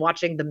different than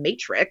watching The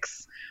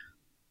Matrix,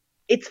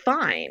 it's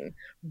fine.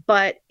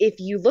 But if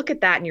you look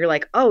at that and you're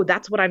like, oh,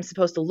 that's what I'm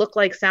supposed to look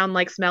like, sound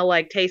like, smell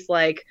like, taste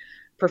like,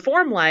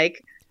 perform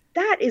like,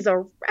 that is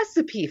a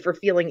recipe for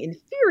feeling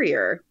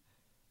inferior.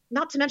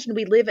 Not to mention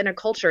we live in a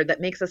culture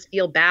that makes us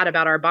feel bad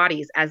about our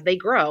bodies as they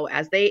grow,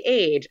 as they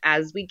age,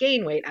 as we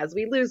gain weight, as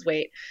we lose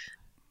weight.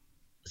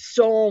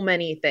 So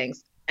many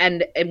things.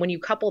 And when you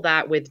couple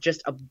that with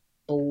just a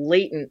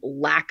blatant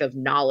lack of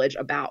knowledge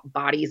about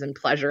bodies and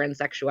pleasure and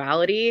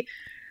sexuality,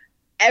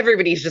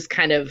 everybody's just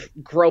kind of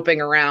groping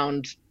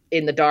around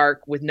in the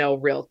dark with no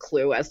real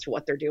clue as to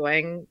what they're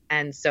doing.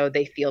 And so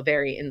they feel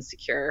very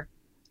insecure.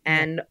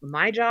 And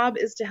my job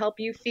is to help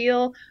you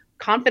feel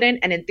confident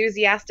and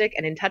enthusiastic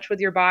and in touch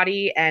with your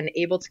body and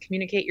able to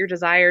communicate your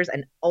desires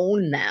and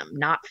own them,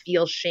 not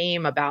feel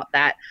shame about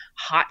that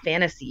hot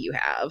fantasy you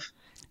have.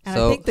 And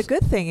I think the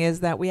good thing is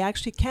that we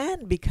actually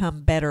can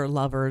become better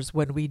lovers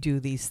when we do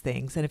these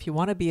things. And if you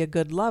want to be a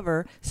good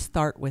lover,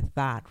 start with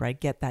that, right?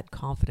 Get that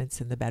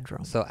confidence in the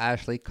bedroom. So,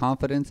 Ashley,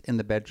 confidence in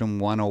the bedroom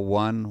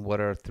 101. What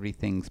are 3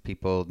 things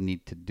people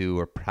need to do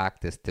or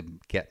practice to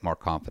get more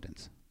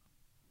confidence?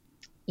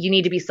 You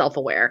need to be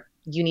self-aware.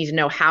 You need to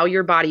know how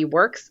your body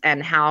works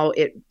and how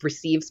it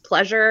receives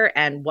pleasure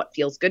and what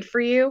feels good for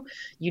you.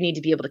 You need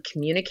to be able to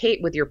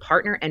communicate with your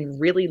partner and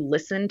really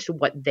listen to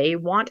what they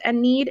want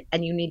and need.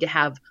 And you need to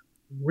have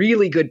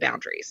really good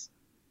boundaries.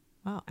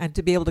 Wow. And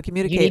to be able to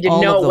communicate You need to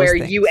all know of those where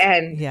things. you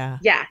end. Yeah.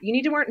 Yeah. You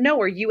need to know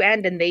where you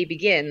end and they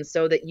begin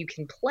so that you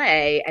can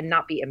play and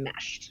not be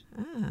enmeshed.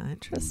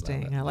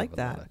 Interesting. I like love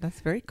that. it.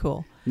 That's very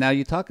cool. Now,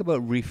 you talk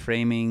about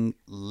reframing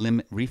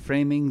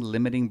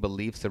limiting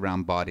beliefs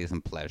around bodies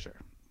and pleasure.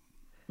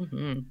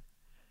 And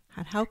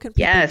how can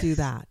people do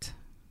that?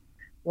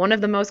 One of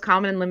the most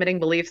common limiting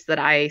beliefs that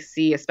I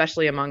see,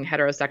 especially among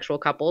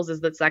heterosexual couples, is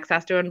that sex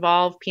has to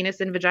involve penis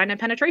and vagina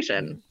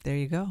penetration. There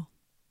you go.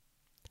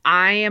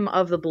 I am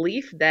of the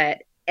belief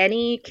that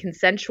any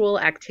consensual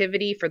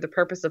activity for the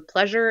purpose of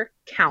pleasure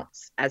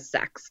counts as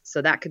sex.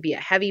 So that could be a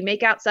heavy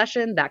makeout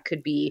session, that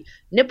could be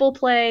nipple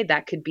play,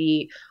 that could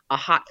be a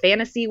hot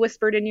fantasy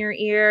whispered in your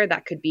ear,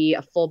 that could be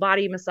a full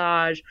body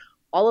massage.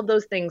 All of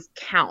those things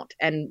count.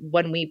 And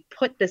when we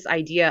put this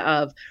idea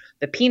of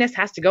the penis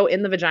has to go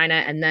in the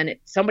vagina and then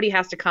somebody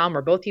has to come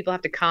or both people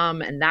have to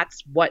come, and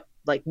that's what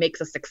like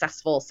makes a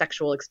successful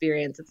sexual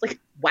experience, it's like,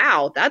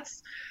 wow,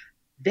 that's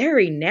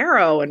very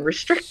narrow and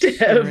restrictive.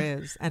 Sure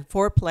is. And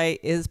foreplay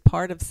is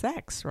part of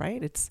sex,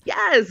 right? It's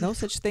no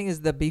such thing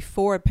as the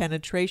before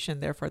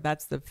penetration. Therefore,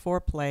 that's the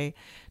foreplay.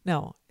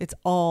 No, it's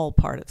all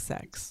part of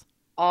sex.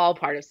 All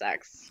part of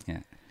sex. Yeah.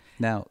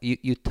 Now,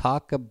 you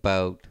talk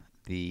about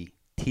the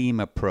team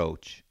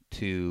approach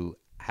to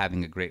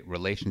having a great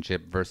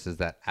relationship versus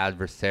that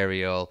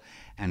adversarial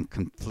and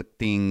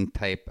conflicting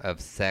type of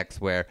sex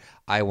where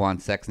I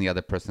want sex and the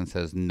other person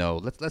says no.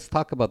 Let's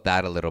talk about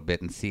that a little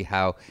bit and see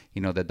how,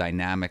 the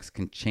dynamics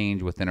can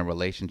change within a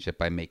relationship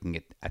by making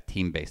it a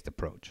team-based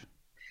approach.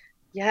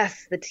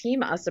 Yes, the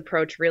team us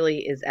approach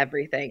really is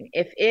everything.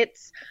 If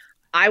it's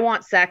I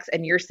want sex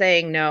and you're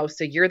saying no,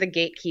 so you're the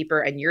gatekeeper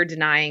and you're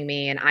denying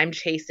me and I'm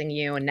chasing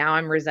you and now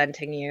I'm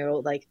resenting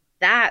you, like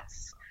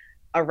that's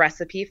a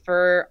recipe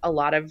for a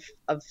lot of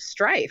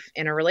strife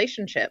in a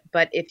relationship.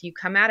 But if you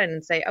come at it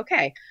and say,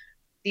 okay,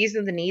 these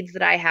are the needs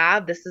that I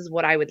have, this is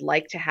what I would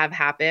like to have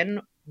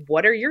happen.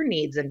 What are your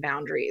needs and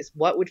boundaries?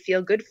 What would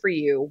feel good for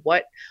you?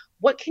 What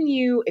can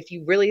you, if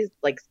you really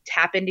like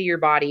tap into your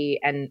body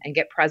and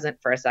get present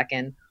for a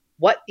second,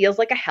 what feels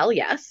like a hell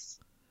yes?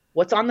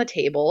 What's on the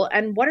table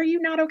and what are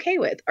you not okay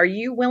with? Are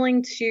you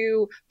willing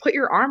to put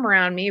your arm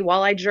around me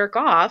while I jerk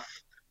off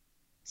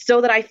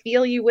so that I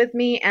feel you with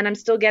me and I'm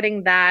still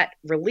getting that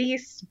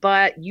release,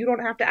 but you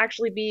don't have to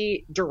actually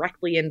be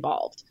directly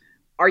involved?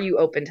 Are you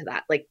open to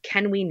that? Like,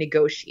 can we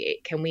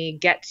negotiate? Can we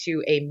get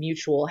to a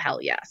mutual hell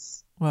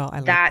yes? Well, I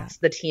like that's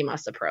that. the team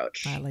us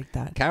approach. I like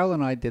that. Carol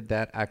and I did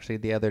that actually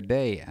the other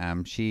day.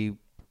 She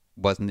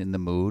wasn't in the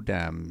mood.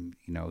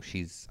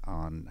 She's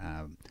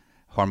on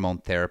hormone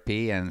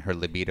therapy and her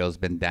libido's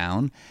been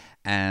down.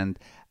 And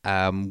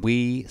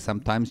we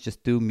sometimes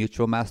just do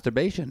mutual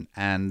masturbation.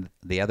 And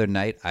the other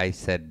night I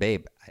said,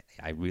 babe,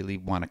 I really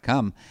want to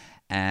come.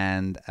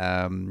 And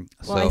well,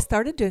 I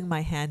started doing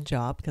my hand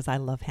job because I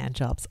love hand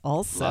jobs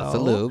also. Lots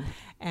of lube.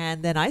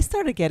 And then I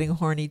started getting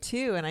horny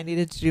too, and I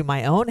needed to do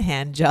my own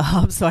hand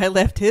job. So I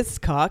left his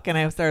cock and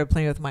I started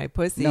playing with my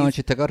pussy. No, and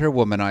she took out her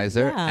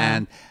womanizer,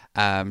 Yeah.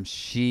 and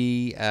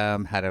she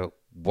had a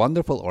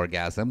wonderful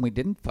orgasm. We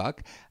didn't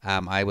fuck.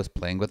 I was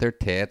playing with her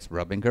tits,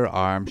 rubbing her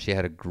arm. She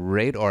had a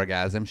great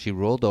orgasm. She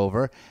rolled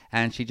over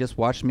and she just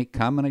watched me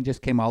come, and I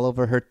just came all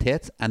over her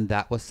tits, and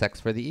that was sex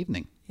for the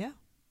evening. Yeah.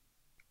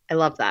 I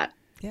love that.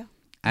 Yeah.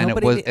 And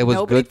it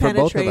was good for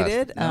both of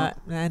us. No.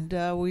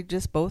 And we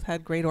just both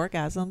had great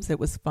orgasms. It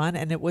was fun,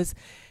 and it was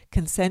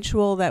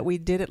consensual that we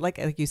did it, like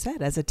you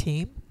said, as a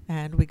team.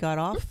 And we got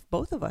off,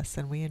 both of us,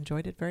 and we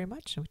enjoyed it very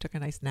much. And we took a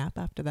nice nap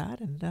after that,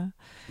 and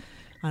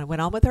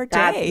went on with our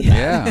day.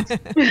 Yeah.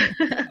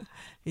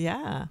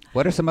 Yeah.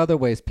 What are some other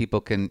ways people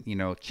can,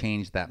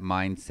 change that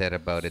mindset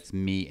about it's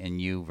me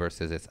and you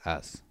versus it's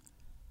us?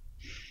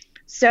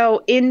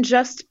 So in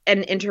just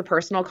an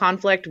interpersonal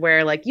conflict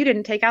where like you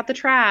didn't take out the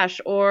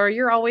trash or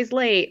you're always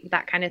late,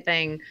 that kind of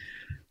thing,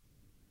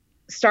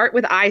 start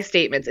with I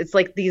statements. It's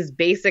like these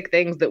basic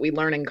things that we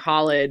learn in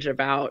college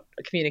about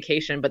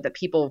communication, but that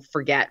people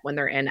forget when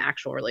they're in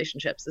actual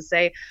relationships, to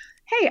say,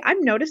 hey,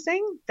 I'm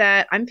noticing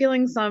that I'm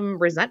feeling some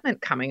resentment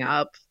coming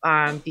up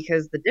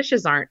because the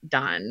dishes aren't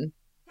done.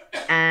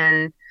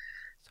 And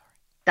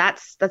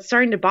that's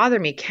starting to bother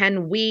me.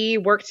 Can we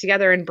work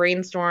together and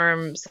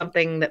brainstorm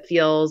something that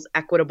feels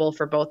equitable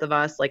for both of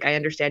us? Like, I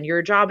understand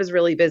your job is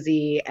really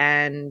busy,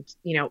 and,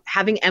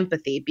 having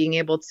empathy, being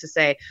able to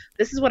say,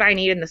 this is what I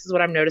need and this is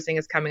what I'm noticing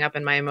is coming up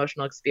in my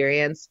emotional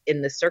experience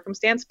in this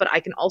circumstance, but I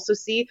can also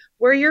see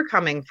where you're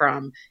coming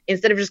from,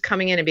 instead of just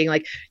coming in and being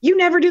like, you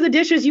never do the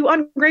dishes, you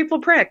ungrateful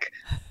prick.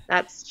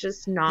 That's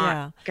just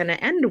not going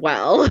to end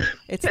well.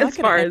 It's not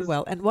going to end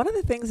well. And one of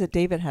the things that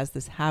David has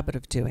this habit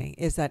of doing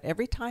is that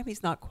every time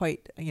he's not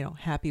quite,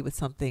 happy with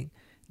something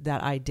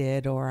that I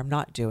did or I'm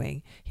not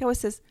doing, he always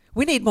says,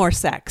 we need more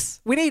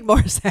sex. We need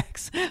more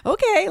sex.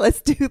 Okay,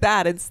 let's do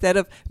that, instead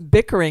of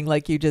bickering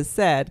like you just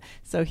said.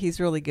 So he's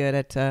really good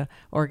at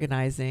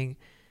organizing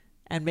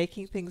and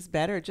making things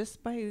better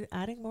just by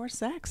adding more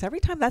sex. Every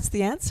time that's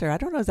the answer. I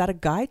don't know. Is that a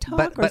guy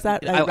talk or is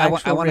that I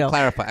want real? to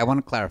clarify. I want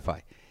to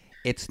clarify.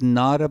 It's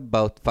not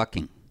about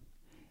fucking.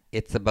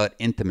 It's about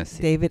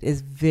intimacy. David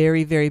is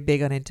very, very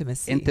big on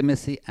intimacy.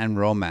 Intimacy and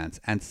romance.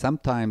 And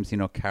sometimes,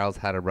 Carol's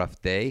had a rough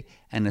day,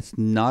 and it's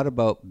not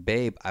about,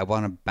 babe, I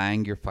want to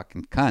bang your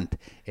fucking cunt.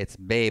 It's,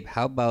 babe,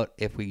 how about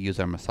if we use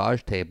our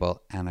massage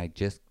table and I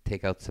just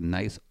take out some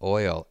nice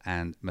oil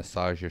and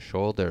massage your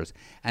shoulders?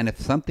 And if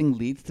something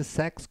leads to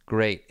sex,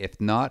 great. If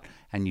not,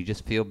 and you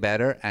just feel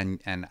better, and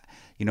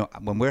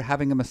when we're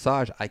having a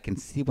massage, I can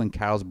see when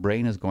Carol's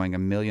brain is going a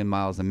million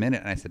miles a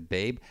minute. And I said,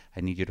 babe, I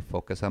need you to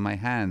focus on my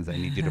hands. I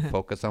need you to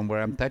focus on where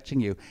I'm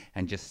touching you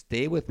and just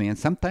stay with me. And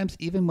sometimes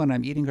even when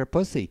I'm eating her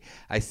pussy,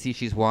 I see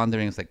she's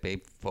wandering. It's like,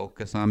 babe,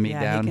 focus on me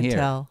down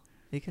here.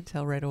 You can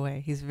tell right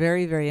away. He's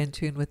very, very in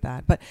tune with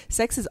that. But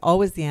sex is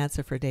always the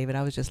answer for David.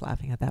 I was just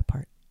laughing at that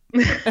part.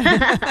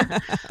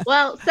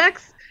 Well,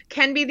 sex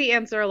can be the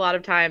answer a lot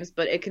of times,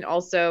 but it can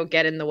also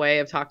get in the way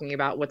of talking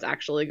about what's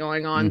actually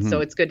going on. Mm-hmm.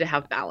 So it's good to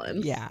have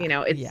balance. Yeah.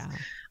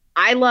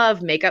 I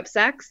love makeup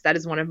sex. That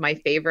is one of my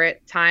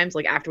favorite times.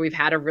 Like after we've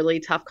had a really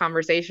tough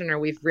conversation or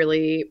we've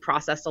really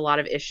processed a lot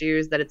of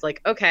issues, that it's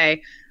like,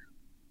 okay,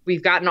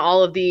 we've gotten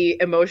all of the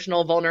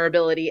emotional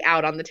vulnerability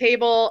out on the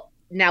table.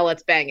 Now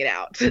let's bang it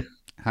out.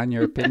 Han,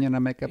 your opinion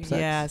on makeup sex?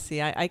 Yeah, see,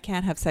 I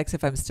can't have sex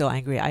if I'm still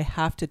angry. I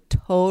have to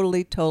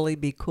totally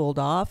be cooled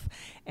off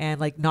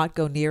and like not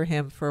go near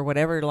him for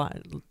whatever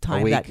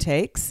time that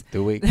takes.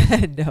 2 weeks?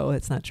 No,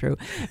 it's not true.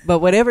 But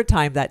whatever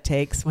time that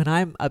takes, when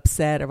I'm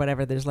upset or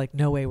whatever, there's like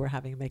no way we're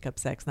having makeup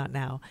sex, not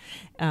now.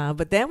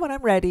 But then when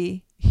I'm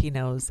ready, he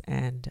knows.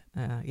 And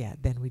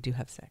then we do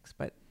have sex.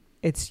 But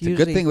it's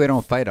usually a good thing we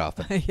don't fight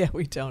often. Yeah,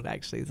 we don't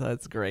actually. So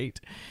that's great.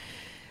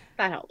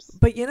 That helps.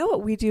 But you know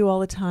what we do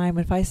all the time?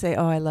 If I say,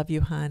 oh, I love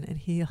you, hon, and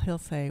he'll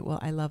say, well,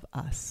 I love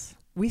us.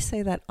 We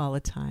say that all the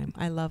time.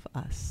 I love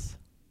us.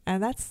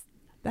 And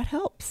that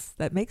helps.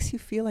 That makes you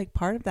feel like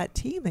part of that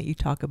team that you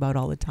talk about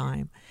all the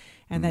time.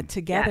 And that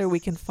together we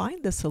can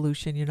find the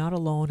solution. You're not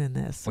alone in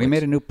this. We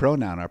made a new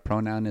pronoun. Our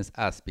pronoun is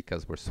us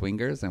because we're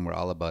swingers and we're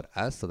all about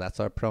us. So that's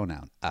our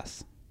pronoun,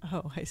 us.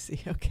 Oh, I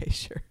see. Okay,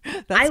 sure.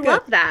 I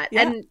love that.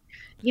 Yeah. And,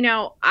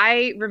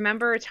 I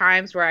remember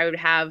times where I would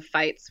have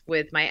fights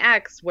with my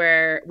ex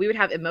where we would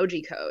have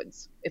emoji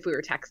codes if we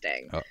were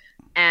texting. Oh.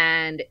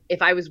 And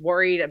if I was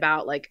worried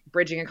about like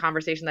bridging a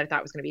conversation that I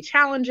thought was going to be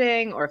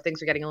challenging, or if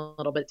things were getting a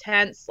little bit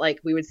tense, like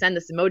we would send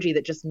this emoji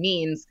that just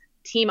means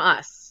team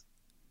us.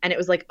 And it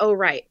was like, oh,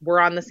 right, we're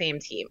on the same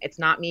team. It's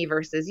not me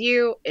versus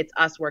you. It's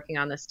us working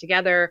on this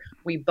together.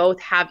 We both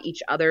have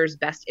each other's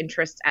best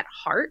interests at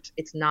heart.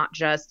 It's not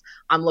just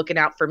I'm looking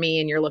out for me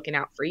and you're looking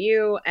out for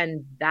you.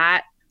 And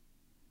that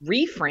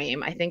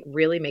reframe, I think,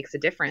 really makes a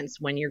difference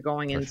when you're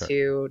going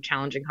into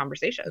challenging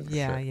conversations.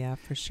 Yeah,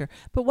 for sure.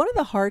 But one of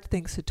the hard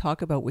things to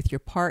talk about with your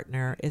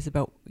partner is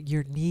about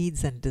your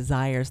needs and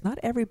desires. Not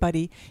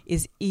everybody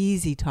is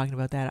easy talking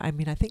about that. I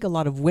mean, I think a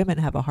lot of women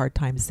have a hard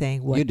time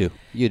saying what... You do.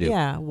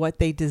 Yeah, what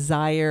they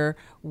desire,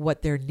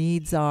 what their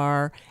needs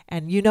are.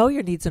 And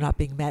your needs are not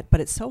being met,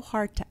 but it's so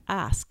hard to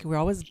ask. We're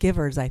always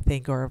givers, I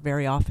think, or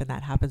very often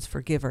that happens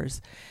for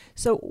givers.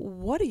 So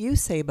what do you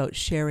say about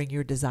sharing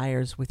your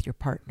desires with your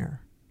partner?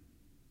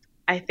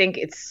 I think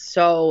it's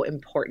so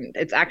important.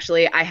 It's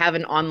actually, I have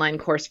an online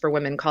course for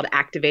women called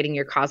Activating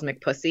Your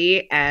Cosmic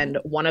Pussy. And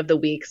one of the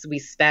weeks we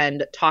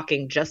spend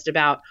talking just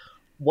about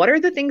what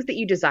are the things that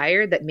you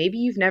desire that maybe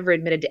you've never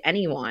admitted to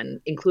anyone,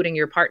 including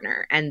your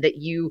partner, and that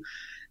you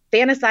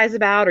fantasize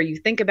about or you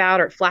think about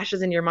or it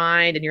flashes in your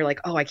mind and you're like,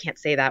 oh, I can't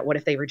say that. What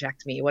if they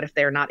reject me? What if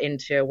they're not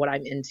into what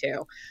I'm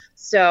into?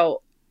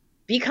 So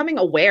becoming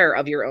aware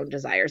of your own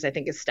desires, I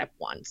think, is step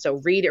one. So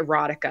read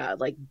erotica,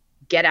 like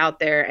get out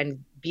there and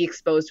be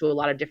exposed to a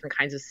lot of different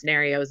kinds of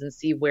scenarios and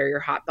see where your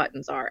hot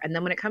buttons are. And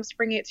then when it comes to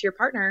bringing it to your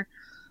partner,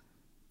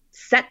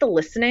 set the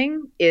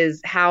listening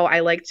is how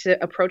I like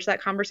to approach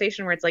that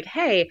conversation, where it's like,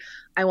 hey,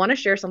 I want to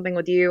share something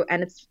with you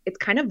and it's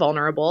kind of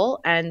vulnerable.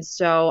 And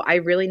so I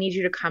really need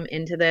you to come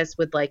into this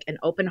with like an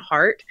open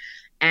heart.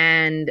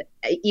 And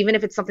even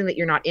if it's something that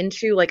you're not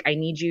into, like I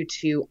need you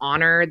to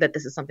honor that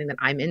this is something that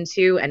I'm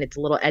into and it's a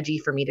little edgy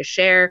for me to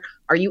share.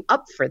 Are you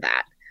up for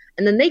that?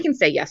 And then they can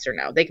say yes or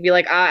no. They can be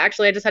like,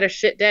 actually, I just had a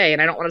shit day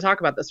and I don't want to talk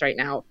about this right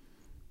now.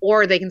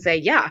 Or they can say,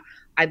 yeah,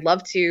 I'd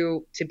love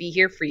to be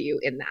here for you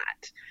in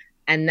that.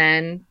 And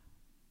then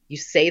you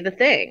say the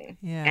thing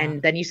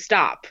and then you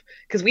stop.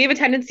 Because we have a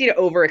tendency to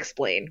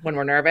over-explain when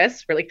we're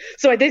nervous. We're like,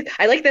 so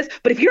I like this,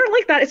 but if you don't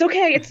like that, it's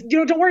okay. It's,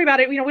 don't worry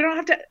about it. We don't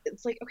have to.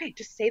 It's like, okay,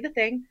 just say the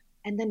thing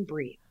and then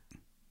breathe.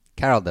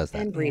 Carol does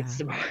that. And breathe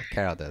some more.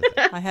 Carol does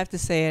that. I have to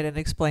say it and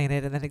explain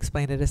it and then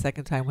explain it a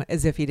second time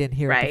as if he didn't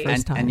hear it the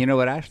first time. And you know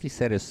what Ashley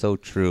said is so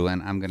true,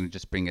 and I'm going to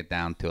just bring it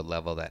down to a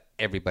level that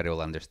everybody will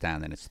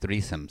understand, and it's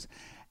threesomes.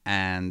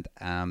 And,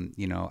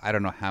 I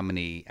don't know how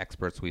many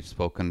experts we've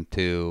spoken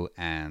to,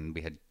 and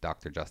we had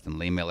Dr. Justin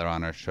Lee Miller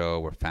on our show,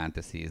 where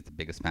the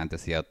biggest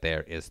fantasy out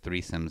there is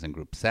threesomes and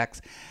group sex.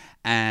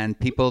 And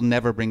people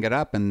never bring it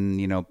up, and,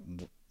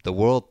 the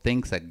world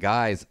thinks that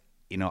guys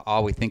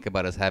all we think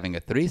about is having a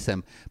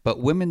threesome, but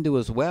women do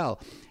as well.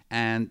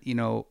 And,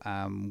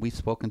 we've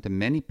spoken to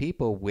many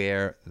people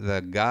where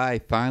the guy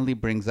finally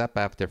brings up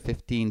after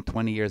 15,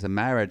 20 years of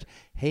marriage,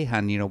 hey,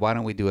 hon, why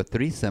don't we do a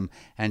threesome?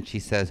 And she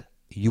says,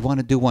 you want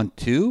to do one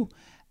too?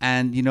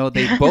 And,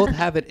 they both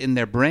have it in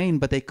their brain,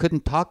 but they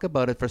couldn't talk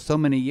about it for so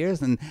many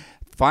years. And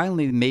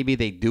finally, maybe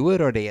they do it,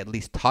 or they at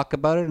least talk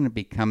about it, and it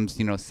becomes,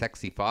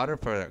 sexy fodder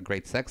for a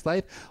great sex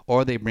life.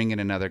 Or they bring in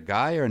another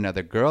guy or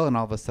another girl, and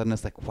all of a sudden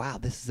it's like, wow,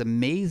 this is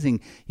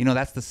amazing.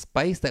 That's the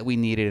spice that we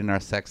needed in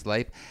our sex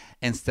life,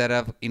 instead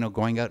of,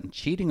 going out and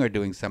cheating or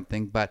doing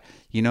something. But,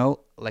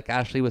 like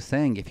Ashley was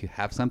saying, if you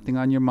have something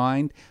on your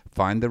mind,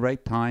 find the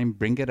right time,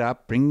 bring it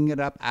up. Bringing it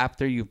up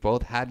after you've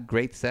both had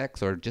great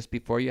sex or just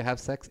before you have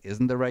sex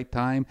isn't the right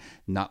time.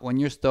 Not when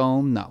you're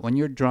stoned, not when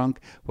you're drunk,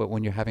 but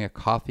when you're having a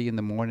coffee in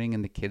the morning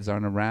and the kids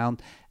aren't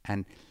around.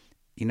 And,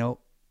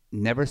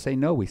 never say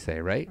no, we say,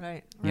 right?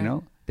 Right.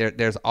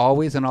 There's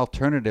always an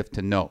alternative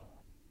to no.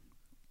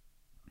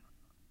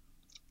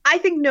 I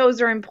think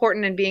no's are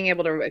important, and being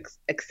able to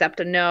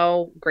accept a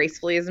no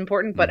gracefully is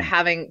important, but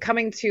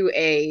coming to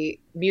a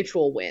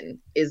mutual win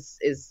is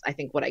I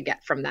think what I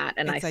get from that,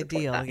 and it's I support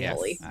ideal, that yes.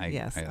 fully.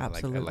 Yes,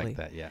 absolutely. I like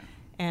that, yeah.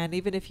 And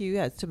even if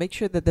to make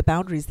sure that the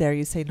boundary's there,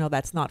 you say, no,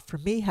 that's not for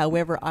me.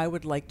 However, I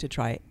would like to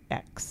try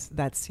X.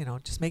 That's,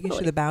 just making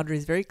sure the boundary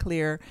is very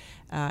clear,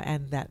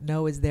 and that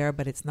no is there,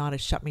 but it's not a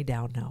shut me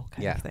down no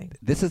kind of thing.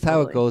 This is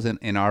how it goes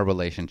in our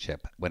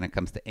relationship when it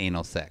comes to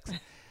anal sex.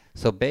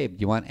 So, babe,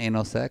 you want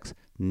anal sex?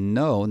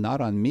 No,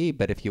 not on me,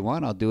 but if you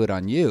want, I'll do it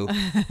on you.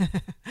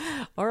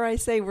 Or I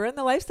say, we're in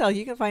the lifestyle.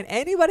 You can find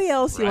anybody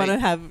else you want to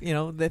have,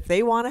 if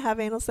they want to have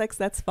anal sex,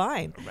 that's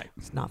fine. Right.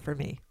 It's not for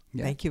me.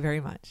 Yeah. Thank you very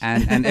much.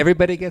 And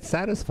everybody gets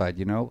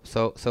satisfied,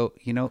 So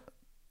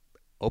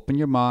open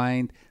your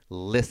mind,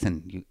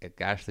 listen.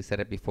 Ashley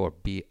said it before,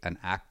 be an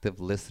active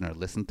listener.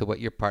 Listen to what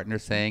your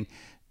partner's saying.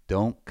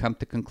 Don't come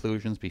to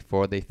conclusions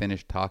before they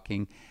finish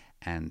talking,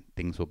 and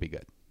things will be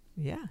good.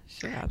 Yeah,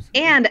 sure.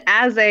 Absolutely. And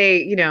as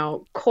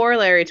a,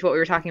 corollary to what we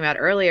were talking about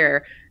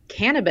earlier,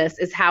 cannabis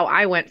is how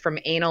I went from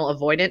anal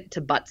avoidant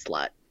to butt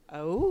slut.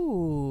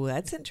 Oh,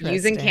 that's interesting.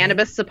 Using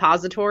cannabis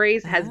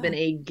suppositories has been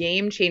a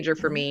game changer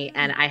for me.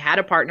 And I had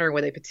a partner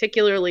with a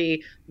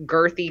particularly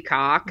girthy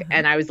cock.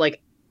 And I was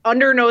like,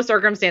 under no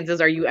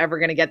circumstances are you ever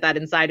going to get that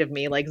inside of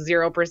me, like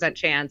 0%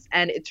 chance.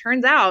 And it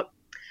turns out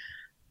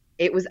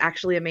it was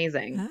actually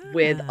amazing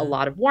with a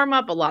lot of warm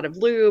up, a lot of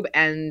lube,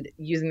 and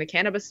using the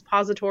cannabis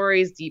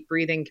suppositories, deep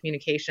breathing,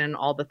 communication,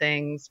 all the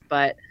things.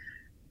 But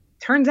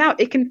turns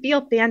out it can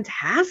feel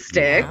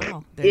fantastic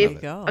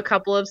if a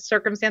couple of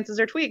circumstances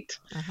are tweaked.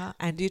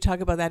 And do you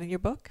talk about that in your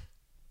book?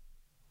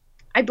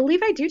 I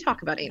believe I do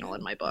talk about anal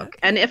in my book. Okay.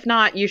 And if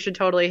not, you should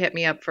totally hit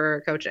me up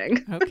for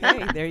coaching.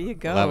 Okay, there you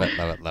go. Love it,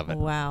 love it, love it.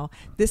 Wow.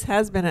 This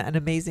has been an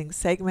amazing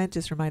segment.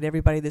 Just remind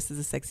everybody, this is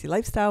A Sexy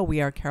Lifestyle. We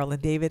are Carol and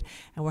David,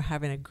 and we're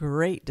having a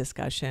great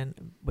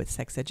discussion with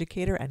sex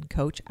educator and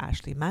coach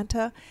Ashley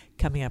Manta.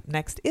 Coming up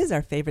next is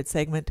our favorite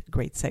segment,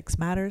 Great Sex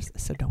Matters,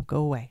 so don't go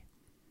away.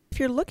 If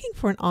you're looking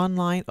for an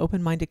online,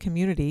 open-minded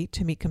community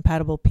to meet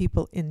compatible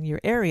people in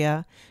your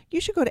area,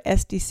 you should go to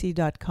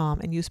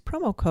sdc.com and use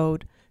promo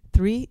code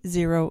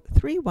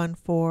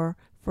 30314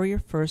 for your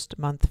first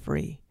month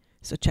free.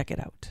 So check it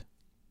out.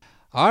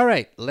 All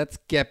right, let's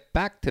get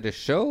back to the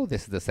show.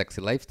 This is The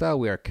Sexy Lifestyle.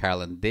 We are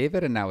Carol and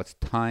David, and now it's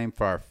time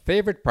for our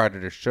favorite part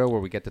of the show where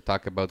we get to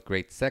talk about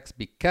great sex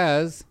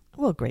because...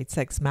 well, great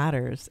sex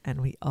matters,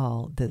 and we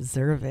all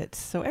deserve it.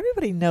 So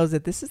everybody knows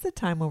that this is the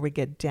time when we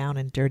get down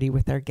and dirty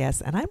with our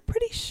guests, and I'm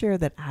pretty sure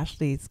that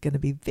Ashley is going to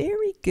be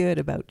very good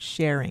about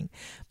sharing.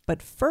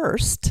 But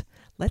first...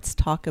 let's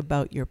talk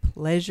about your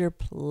pleasure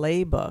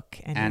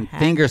playbook and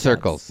finger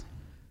circles.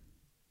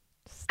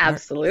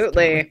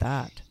 Absolutely. Start with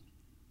that.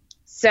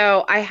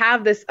 So I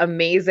have this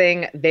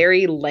amazing,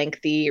 very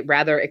lengthy,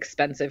 rather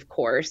expensive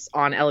course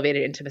on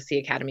Elevated Intimacy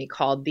Academy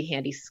called the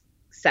Handy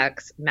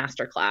Sex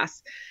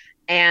Masterclass.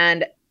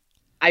 And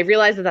I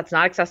realized that that's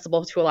not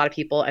accessible to a lot of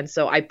people. And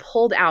so I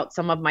pulled out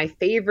some of my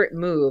favorite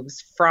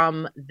moves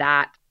from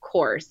that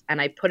course and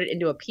I put it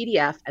into a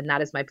PDF, and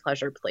that is my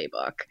pleasure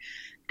playbook.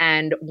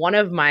 And one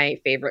of my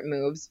favorite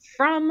moves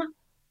from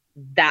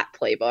that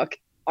playbook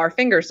are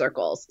finger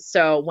circles.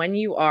 So when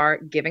you are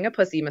giving a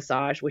pussy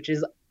massage, which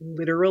is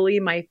literally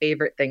my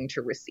favorite thing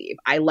to receive,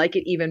 I like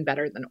it even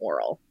better than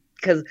oral.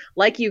 Because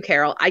like you,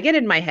 Carol, I get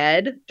in my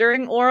head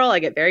during oral. I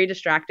get very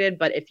distracted.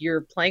 But if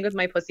you're playing with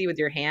my pussy with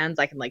your hands,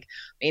 I can like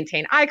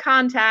maintain eye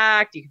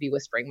contact. You could be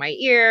whispering my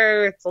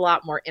ear. It's a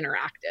lot more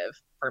interactive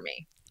for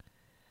me.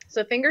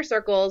 So finger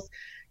circles,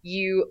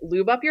 you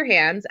lube up your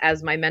hands.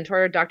 As my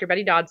mentor, Dr.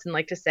 Betty Dodson,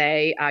 liked to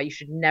say, you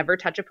should never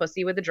touch a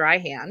pussy with a dry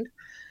hand.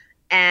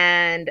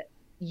 And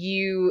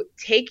you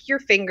take your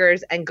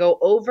fingers and go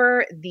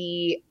over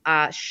the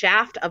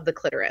shaft of the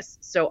clitoris,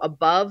 so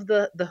above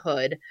the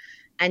hood,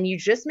 and you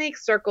just make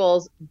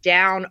circles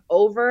down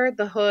over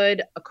the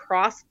hood,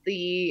 across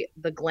the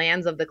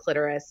glands of the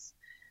clitoris.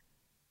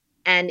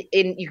 And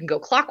you can go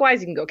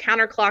clockwise, you can go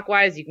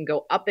counterclockwise, you can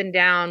go up and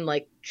down,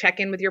 like check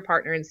in with your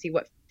partner and see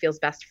what feels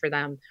best for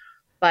them.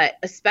 but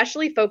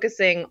especially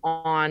focusing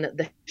on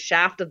the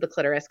shaft of the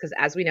clitoris, because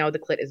as we know, the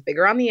clit is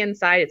bigger on the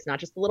inside. It's not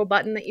just the little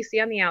button that you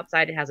see on the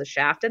outside. It has a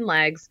shaft and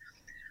legs.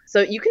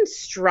 So you can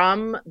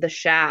strum the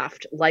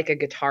shaft like a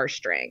guitar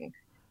string,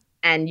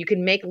 and you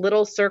can make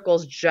little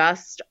circles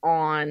just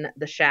on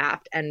the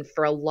shaft. And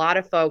for a lot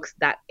of folks,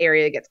 that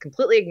area gets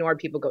completely ignored.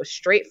 People go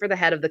straight for the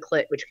head of the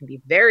clit, which can be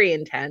very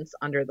intense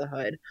under the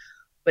hood.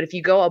 But if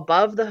you go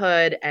above the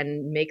hood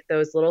and make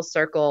those little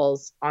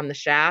circles on the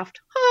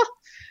shaft,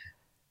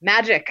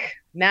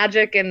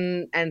 magic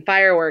and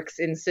fireworks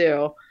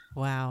ensue.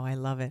 Wow, I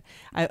love it.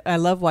 I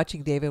love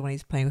watching David when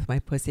he's playing with my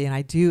pussy, and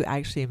I do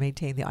actually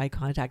maintain the eye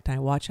contact and I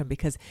watch him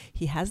because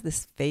he has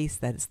this face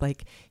that is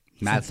like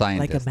Mad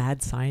scientist. like a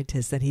mad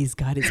scientist, and he's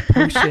got his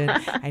potion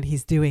and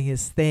he's doing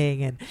his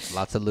thing, and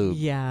Lots of lube.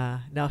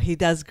 yeah, no, he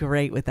does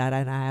great with that,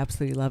 and I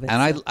absolutely love it.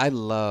 And I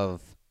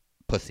love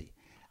pussy.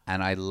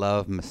 And I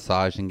love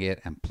massaging it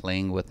and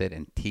playing with it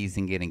and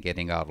teasing it and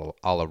getting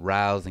all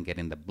aroused and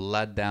getting the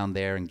blood down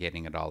there and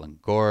getting it all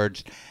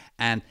engorged.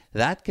 And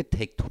that could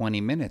take 20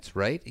 minutes,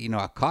 right? You know,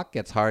 a cock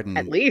gets hard in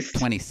At least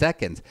 20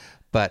 seconds.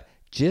 But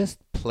just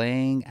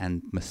playing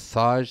and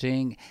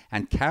massaging.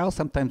 And Carol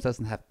sometimes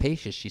doesn't have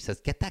patience. She says,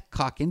 get that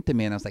cock into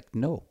me. And I was like,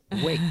 no,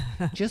 wait,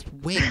 just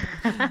wait.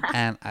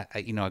 And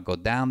I go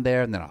down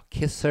there and then I'll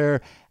kiss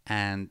her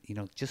and,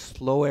 just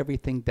slow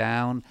everything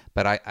down.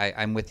 But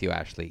I'm with you,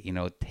 Ashley.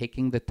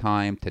 Taking the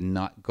time to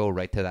not go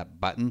right to that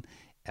button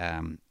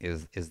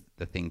is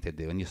the thing to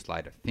do. And you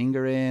slide a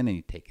finger in and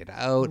you take it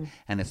out.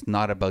 And it's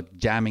not about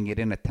jamming it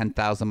in at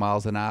 10,000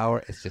 miles an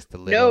hour. It's just a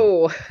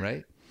little,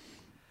 right?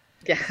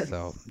 Yes.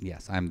 So,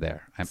 yes, I'm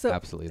there. I'm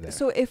absolutely there.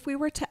 So if we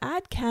were to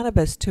add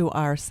cannabis to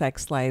our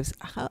sex lives,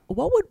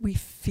 what would we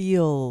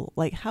feel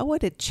like? How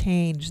would it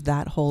change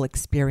that whole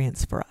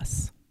experience for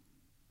us?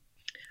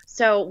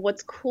 So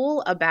what's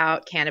cool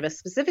about cannabis,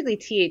 specifically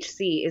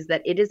THC, is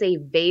that it is a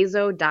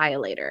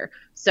vasodilator.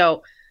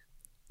 So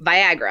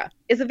Viagra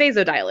is a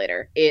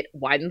vasodilator. It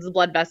widens the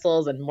blood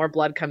vessels and more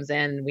blood comes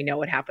in. We know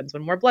what happens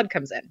when more blood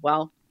comes in.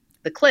 Well,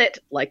 the clit,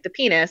 like the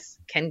penis,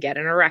 can get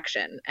an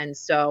erection. And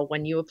so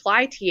when you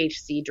apply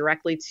THC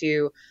directly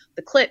to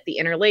the clit, the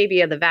inner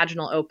labia, the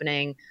vaginal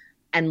opening,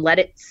 and let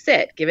it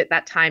sit, give it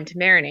that time to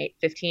marinate,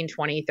 15,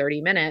 20,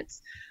 30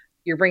 minutes,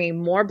 you're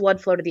bringing more blood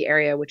flow to the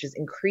area, which is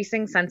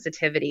increasing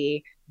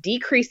sensitivity,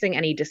 decreasing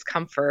any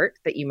discomfort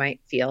that you might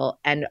feel,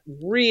 and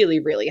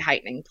really, really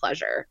heightening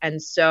pleasure. And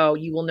so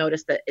you will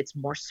notice that it's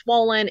more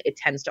swollen. It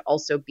tends to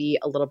also be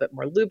a little bit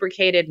more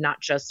lubricated,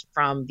 not just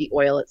from the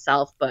oil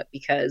itself, but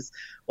because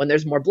when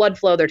there's more blood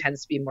flow, there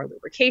tends to be more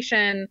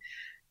lubrication.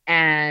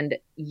 And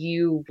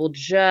you will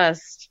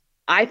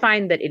I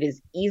find that it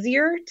is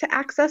easier to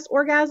access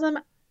orgasm.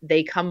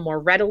 They come more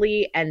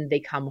readily and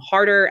they come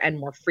harder and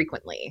more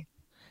frequently.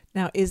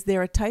 Now, is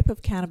there a type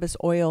of cannabis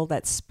oil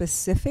that's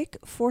specific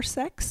for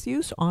sex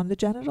use on the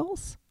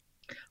genitals?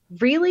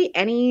 Really,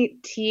 any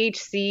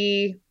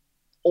THC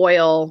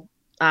oil,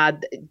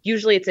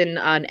 usually it's in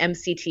an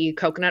MCT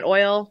coconut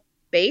oil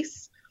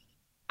base.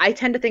 I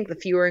tend to think the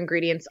fewer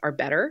ingredients are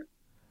better.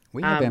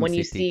 We have MCT when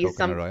you see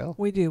coconut oil.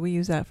 We do. We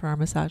use that for our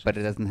massage. But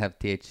it doesn't have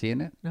THC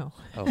in it? No.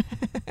 Oh,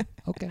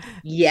 okay.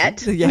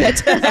 Yet.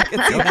 Yet. I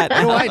can see that.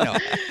 What do I know?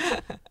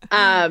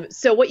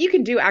 So what you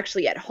can do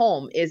actually at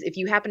home is if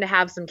you happen to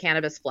have some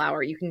cannabis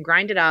flower, you can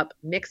grind it up,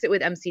 mix it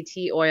with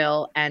MCT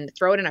oil, and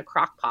throw it in a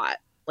crock pot,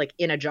 like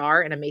in a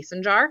jar, in a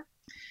mason jar,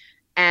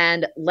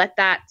 and let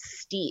that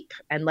steep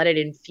and let it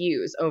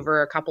infuse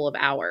over a couple of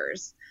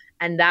hours.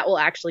 And that will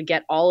actually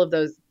get all of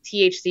those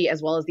THC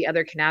as well as the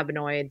other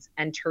cannabinoids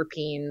and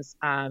terpenes,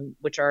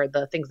 which are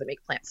the things that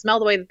make plants smell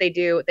the way that they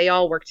do. They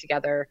all work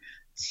together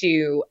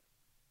to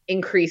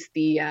increase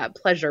the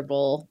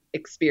pleasurable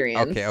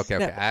experience. Okay.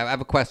 I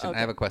have a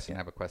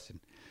question.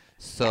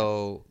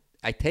 So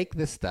I take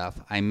this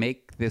stuff, I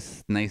make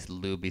this nice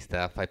lubey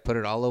stuff, I put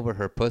it all over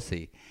her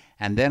pussy,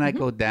 and then I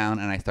go down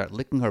and I start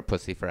licking her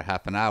pussy for a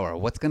half an hour.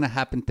 What's going to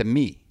happen to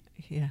me?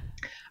 Yeah.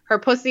 Her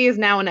pussy is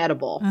now an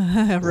edible.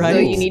 Right. So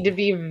you need to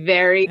be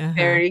very,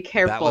 very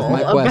careful That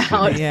was my question.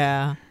 about.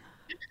 Yeah.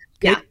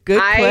 Good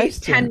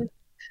question.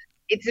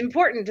 It's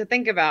important to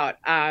think about.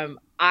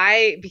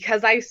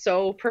 Because I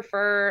so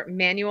prefer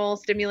manual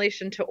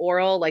stimulation to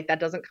oral, like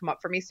that doesn't come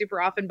up for me super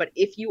often. But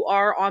if you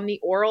are on the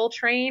oral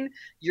train,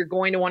 you're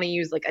going to want to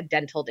use like a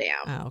dental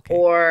dam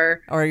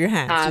or your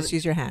hands. Just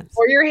use your hands.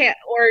 Or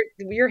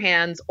your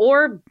hands,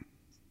 or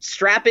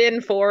strap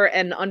in for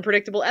an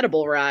unpredictable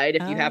edible ride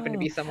if you happen to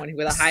be someone who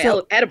with a high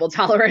edible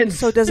tolerance.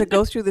 So does it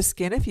go through the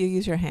skin if you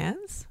use your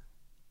hands?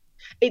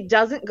 It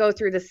doesn't go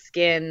through the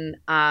skin.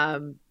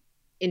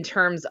 In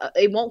terms of,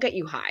 it won't get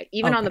you high.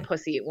 Even on the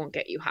pussy, it won't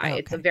get you high.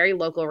 It's a very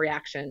local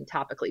reaction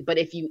topically. But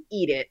if you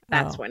eat it,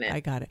 that's when it.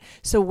 I got it.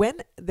 So when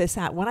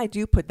I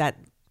do put that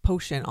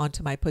potion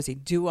onto my pussy,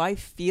 do I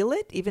feel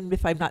it even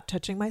if I'm not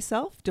touching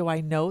myself? Do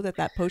I know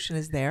that potion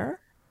is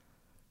there?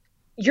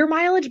 Your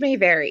mileage may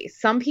vary.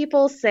 Some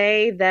people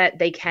say that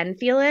they can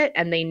feel it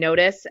and they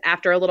notice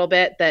after a little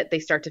bit that they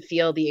start to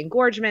feel the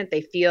engorgement,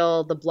 they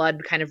feel the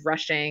blood kind of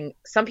rushing.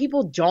 Some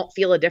people don't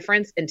feel a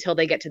difference until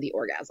they get to the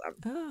orgasm.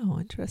 Oh,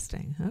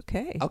 interesting.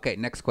 Okay. Okay,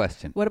 next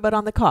question. What about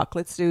on the cock?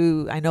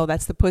 I know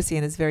that's the pussy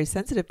and it's very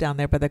sensitive down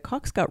there, but the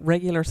cock's got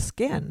regular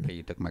skin. Okay,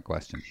 you took my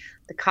question.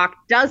 The cock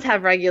does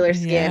have regular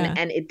skin, Yeah.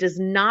 and it does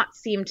not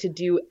seem to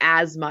do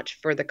as much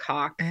for the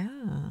cock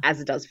as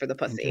it does for the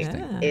pussy.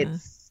 Interesting.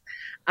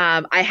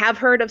 I have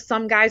heard of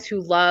some guys who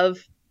love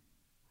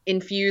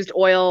infused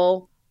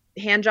oil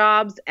hand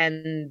jobs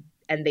and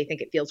they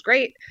think it feels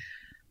great.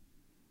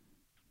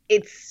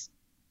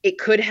 It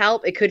could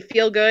help. It could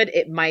feel good.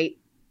 It might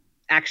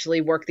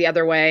actually work the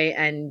other way,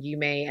 and you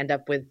may end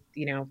up with,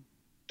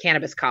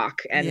 cannabis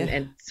cock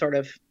and sort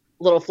of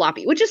little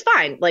floppy, which is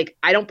fine. Like,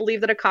 I don't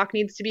believe that a cock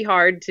needs to be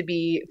hard to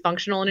be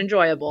functional and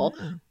enjoyable.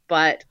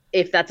 But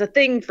if that's a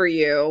thing for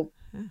you,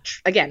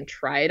 again,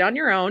 try it on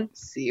your own,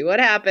 see what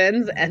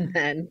happens, and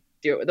then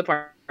do it with a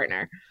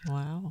partner.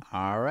 Wow.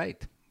 All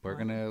right. We're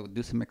going to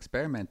do some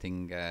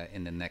experimenting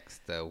in the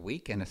next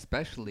week, and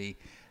especially,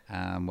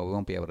 we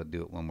won't be able to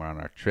do it when we're on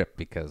our trip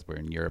because we're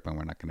in Europe and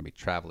we're not going to be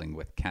traveling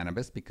with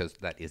cannabis because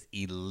that is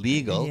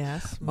illegal.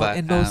 Yes, but,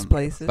 in most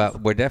places.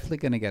 But we're definitely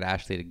going to get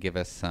Ashley to give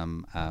us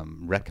some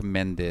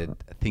recommended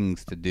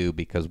things to do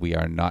because we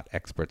are not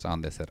experts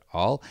on this at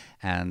all,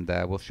 and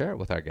we'll share it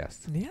with our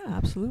guests. Yeah,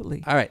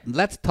 absolutely. All right,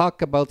 let's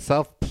talk about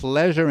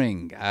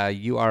self-pleasuring.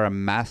 You are a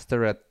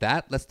master at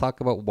that. Let's talk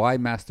about why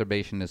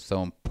masturbation is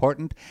so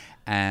important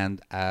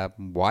and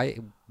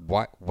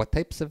what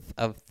types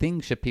of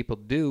things should people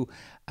do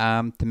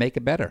to make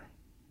it better.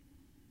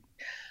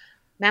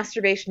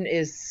 Masturbation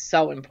is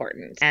so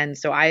important. And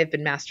so I have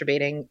been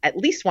masturbating at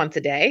least once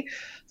a day,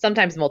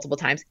 sometimes multiple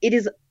times. It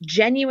is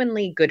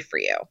genuinely good for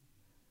you.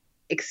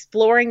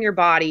 Exploring your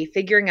body,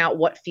 figuring out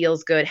what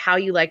feels good, how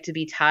you like to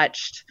be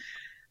touched,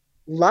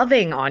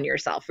 loving on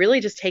yourself, really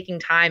just taking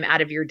time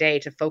out of your day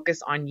to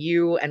focus on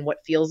you and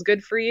what feels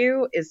good for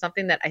you is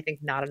something that I think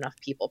not enough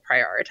people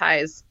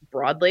prioritize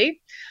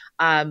broadly.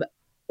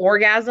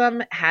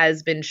 Orgasm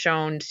has been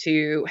shown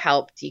to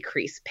help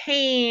decrease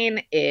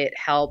pain. It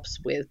helps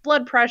with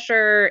blood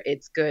pressure.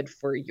 It's good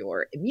for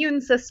your immune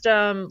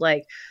system.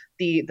 Like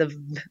the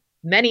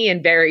many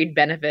and varied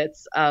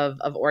benefits of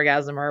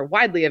orgasm are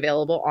widely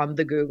available on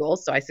the Google.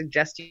 So I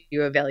suggest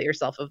you avail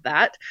yourself of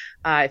that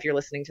if you're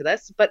listening to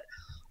this. But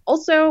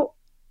also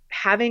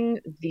having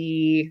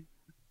the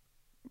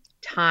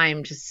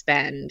time to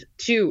spend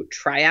to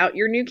try out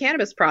your new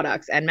cannabis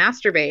products and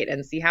masturbate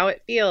and see how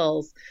it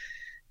feels.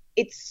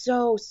 It's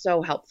so,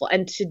 so helpful.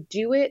 And to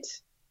do it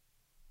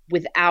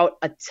without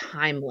a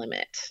time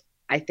limit,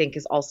 I think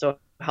is also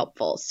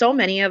helpful. So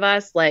many of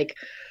us, like,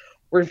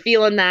 we're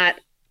feeling that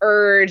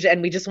urge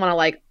and we just want to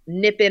like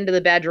nip into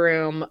the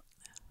bedroom,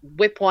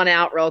 whip one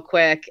out real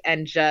quick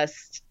and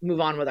just move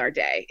on with our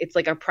day. It's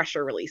like a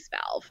pressure release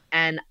valve.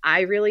 And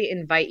I really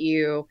invite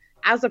you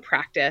as a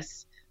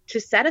practice to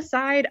set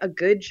aside a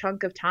good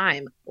chunk of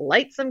time,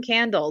 light some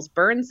candles,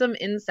 burn some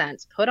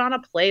incense, put on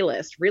a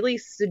playlist, really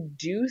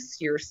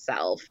seduce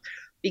yourself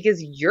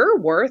because you're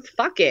worth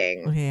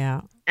fucking.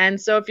 Yeah.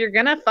 And so if you're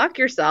going to fuck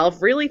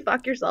yourself, really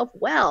fuck yourself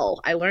well.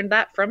 I learned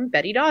that from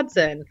Betty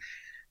Dodson.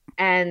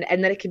 And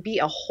that it can be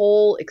a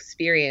whole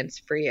experience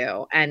for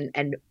you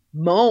and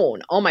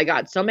moan. Oh my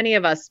God. So many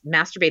of us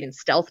masturbate in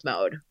stealth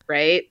mode,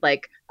 right?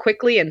 Like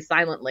quickly and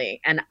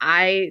silently. And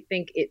I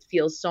think it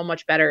feels so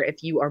much better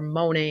if you are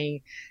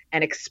moaning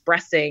and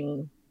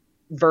expressing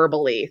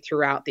verbally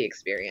throughout the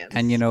experience.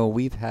 And,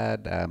 we've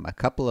had a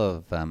couple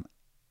of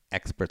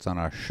experts on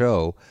our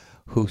show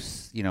who,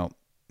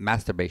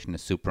 masturbation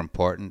is super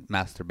important.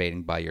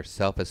 Masturbating by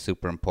yourself is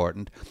super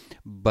important.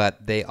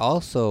 But they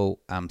also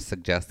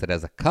suggested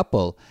as a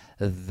couple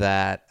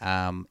that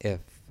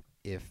if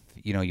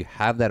you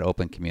have that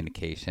open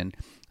communication,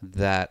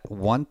 that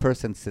one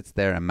person sits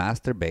there and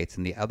masturbates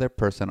and the other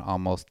person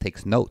almost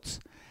takes notes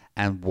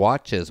and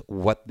watches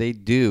what they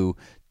do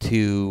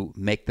to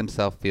make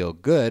themselves feel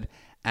good.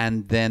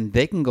 And then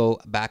they can go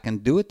back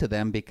and do it to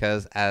them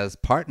because as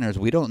partners,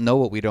 we don't know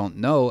what we don't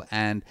know.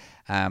 And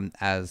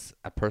as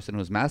a person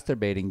who's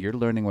masturbating, you're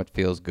learning what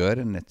feels good.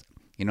 And it's,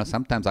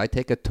 sometimes I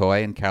take a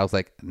toy and Carol's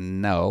like,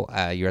 no,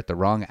 you're at the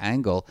wrong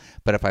angle.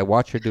 But if I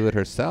watch her do it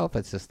herself,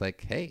 it's just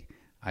like, hey,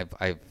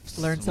 I've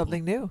learned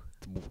something new.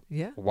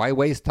 Yeah. Why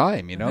waste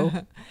time,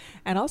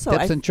 And also,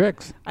 tips and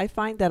tricks. I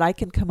find that I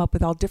can come up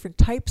with all different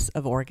types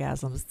of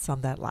orgasms,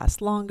 some that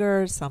last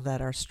longer, some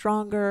that are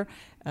stronger.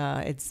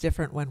 It's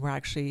different when we're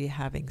actually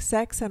having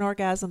sex and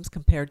orgasms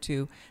compared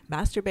to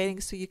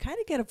masturbating. So you kind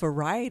of get a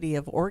variety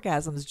of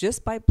orgasms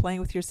just by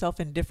playing with yourself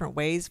in different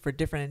ways for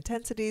different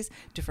intensities,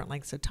 different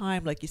lengths of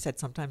time. Like you said,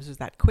 sometimes there's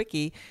that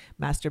quickie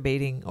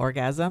masturbating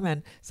orgasm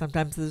and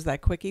sometimes there's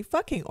that quickie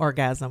fucking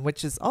orgasm,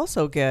 which is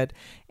also good.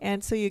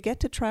 And so you get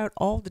to try out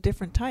all the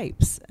different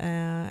types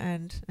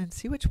and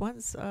see which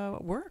ones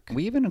work.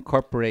 We even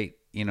incorporate,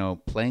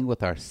 playing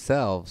with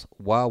ourselves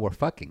while we're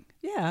fucking.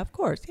 Yeah, of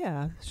course.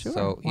 Yeah, sure.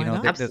 So, Why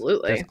not?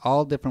 Absolutely. there's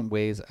all different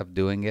ways of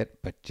doing it,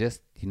 but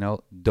just,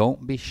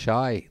 don't be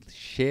shy.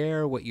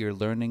 Share what you're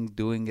learning,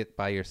 doing it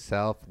by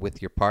yourself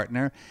with your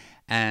partner.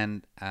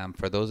 And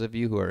for those of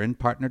you who are in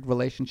partnered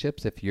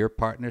relationships, if your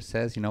partner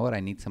says, you know what, I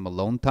need some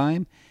alone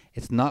time,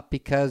 it's not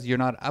because you're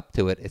not up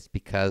to it. It's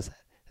because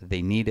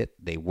they need it.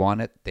 They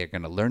want it. They're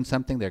going to learn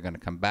something. They're going to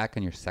come back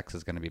and your sex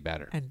is going to be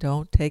better. And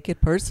don't take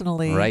it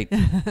personally. Right.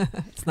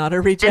 It's not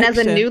a rejection. And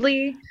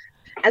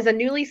as a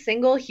newly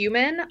single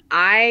human,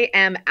 I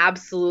am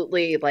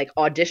absolutely like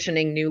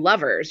auditioning new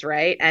lovers,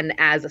 right? And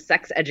as a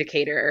sex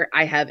educator,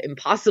 I have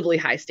impossibly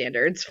high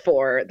standards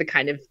for the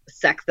kind of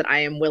sex that I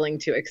am willing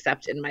to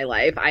accept in my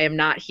life. I am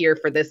not here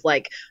for this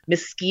like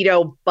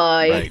mosquito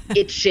bite,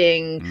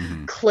 itching,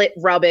 clit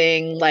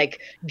rubbing,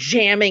 like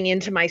jamming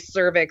into my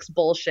cervix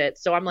bullshit.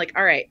 So I'm like,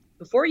 all right,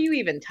 before you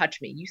even touch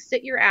me, you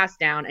sit your ass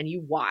down and you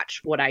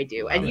watch what I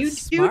do. And you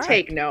do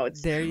take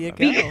notes. There you go.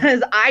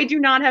 Because I do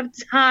not have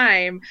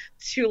time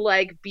to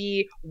like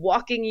be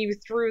walking you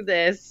through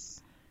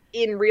this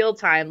in real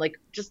time. Like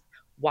just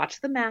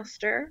watch the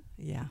master,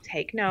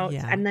 take notes,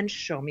 and then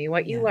show me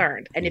what you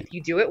learned. And if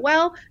you do it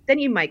well, then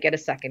you might get a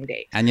second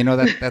date. And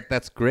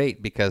that's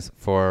great because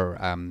for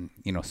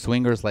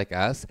swingers like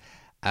us,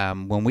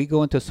 when we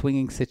go into a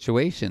swinging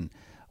situation,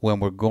 when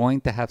we're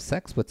going to have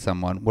sex with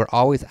someone, we're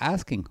always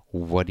asking,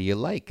 what do you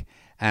like?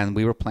 And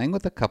we were playing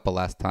with a couple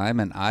last time,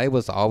 and I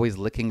was always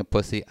licking a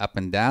pussy up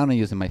and down and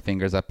using my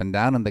fingers up and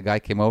down. And the guy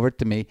came over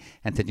to me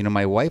and said,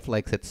 my wife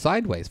likes it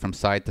sideways, from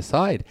side to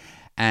side.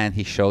 And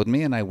he showed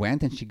me, and I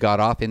went, and she got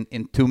off in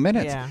 2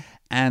 minutes. Yeah.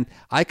 And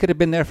I could have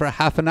been there for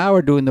half an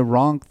hour doing the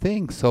wrong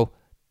thing. So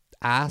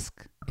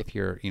ask. If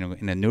you're,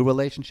 in a new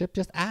relationship,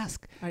 just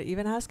ask. Or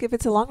even ask if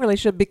it's a long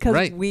relationship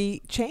because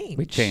we change.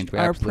 We change.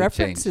 Our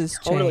preferences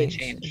change. Totally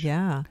change.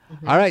 Yeah.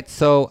 All right.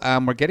 So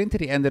we're getting to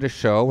the end of the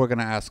show. We're going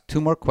to ask 2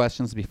 more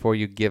questions before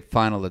you give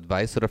final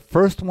advice. So the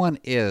first one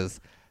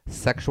is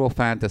sexual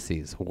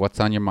fantasies. What's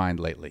on your mind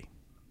lately?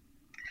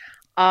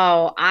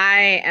 Oh,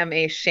 I am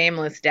a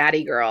shameless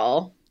daddy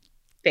girl.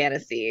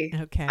 Fantasy.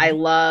 Okay. I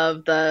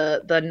love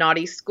the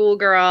naughty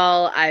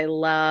schoolgirl. I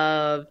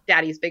love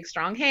daddy's big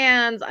strong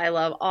hands. I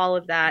love all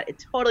of that.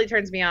 It totally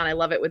turns me on. I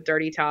love it with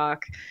dirty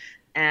talk.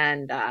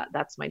 And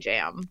that's my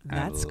jam.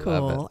 That's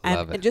cool.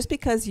 And just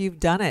because you've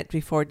done it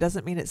before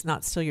doesn't mean it's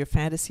not still your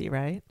fantasy,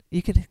 right?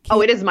 You could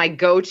it is my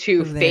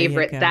go-to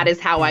favorite. That is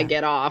how I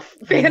get off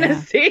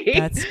fantasy.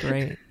 Yeah, that's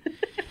great.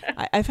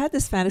 I've had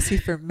this fantasy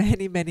for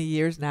many, many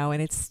years now,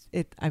 and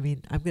I'm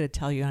going to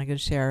tell you and I'm going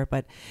to share it,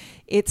 but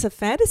it's a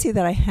fantasy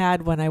that I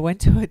had when I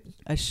went to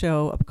a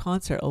show, a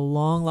concert a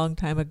long, long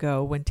time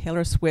ago when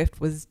Taylor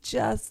Swift was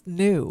just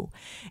new.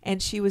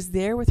 And she was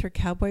there with her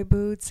cowboy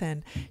boots,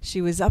 and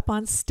she was up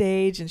on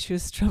stage, and she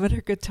was strumming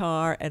her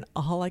guitar, and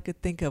all I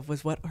could think of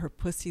was what her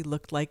pussy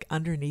looked like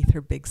underneath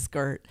her big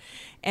skirt.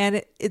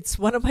 And it's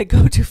one of my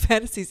go-to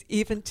fantasies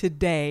even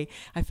today.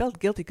 I felt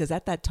guilty because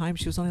at that time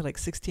she was only like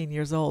 16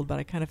 years old, but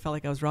I kind of felt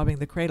like I was robbing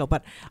the cradle.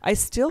 But I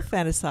still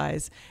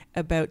fantasize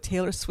about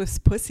Taylor Swift's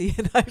pussy,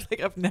 and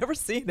I've never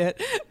seen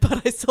it,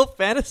 but I still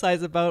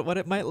fantasize about what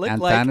it might look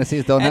like. And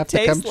fantasies don't have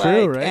to come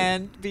true, right?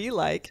 And be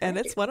like. And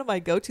it's one of my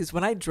go-tos.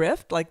 When I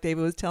drift, like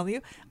David was telling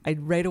you, I'd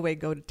right away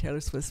go to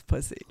Taylor Swift's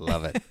pussy.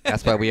 Love it.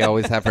 That's why we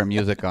always have her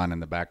music on in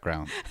the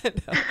background.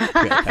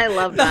 I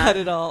love that. Not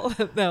at all.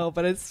 No,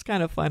 but it's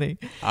kind of funny.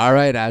 All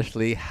right,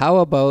 Ashley. How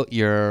about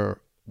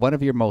one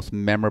of your most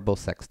memorable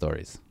sex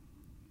stories?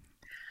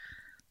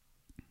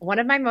 One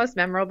of my most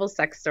memorable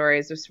sex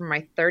stories was from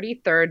my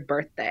 33rd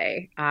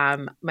birthday.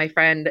 My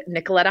friend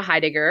Nicoletta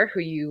Heidegger, who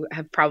you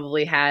have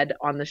probably had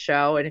on the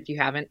show, and if you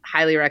haven't,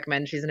 highly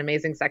recommend. She's an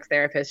amazing sex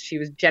therapist. She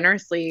was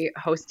generously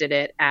hosted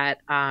it at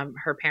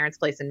her parents'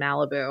 place in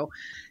Malibu.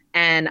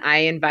 And I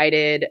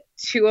invited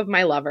 2 of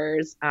my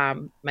lovers,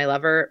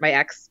 my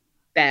ex,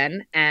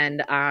 Ben,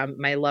 and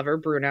my lover,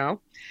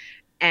 Bruno.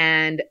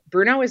 And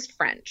Bruno is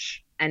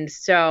French. And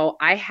so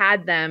I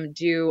had them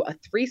do a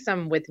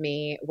threesome with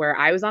me where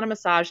I was on a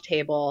massage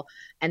table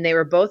and they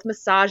were both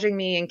massaging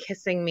me and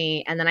kissing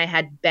me. And then I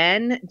had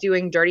Ben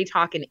doing dirty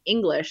talk in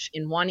English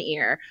in one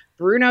ear,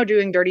 Bruno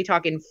doing dirty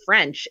talk in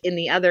French in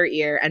the other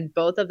ear, and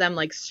both of them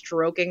like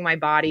stroking my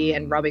body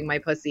and rubbing my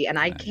pussy. And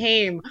I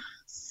came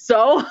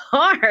so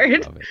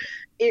hard.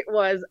 It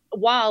was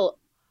while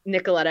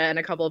Nicoletta and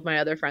a couple of my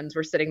other friends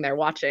were sitting there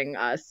watching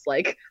us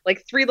like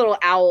 3 little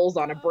owls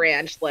on a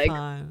branch, like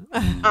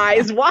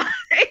eyes wide.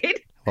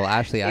 Well,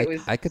 Ashley,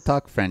 I could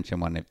talk French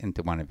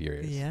into one of your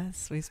ears.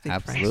 Yes, we speak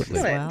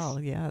Absolutely. French as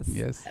well.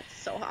 Yes. That's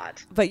so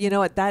hot. But you know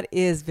what? That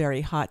is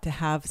very hot to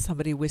have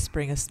somebody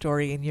whispering a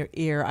story in your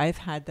ear. I've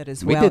had that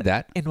as well. We did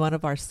that in one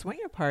of our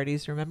swinger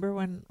parties. Remember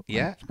when?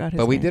 Yeah,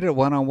 but we did it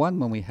one-on-one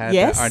when we had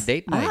our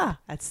date night. Ah,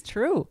 that's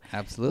true.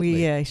 Absolutely.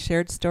 We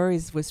shared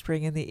stories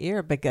whispering in the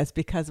ear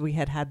because we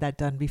had that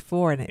done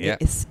before, and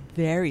it is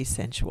very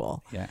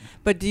sensual. Yeah.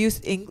 But do you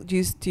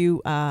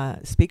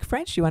speak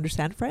French? Do you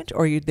understand French,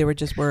 or they were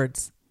just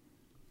words?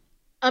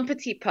 Un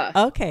petit peu.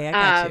 Okay,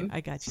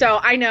 I got you. So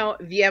I know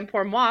viens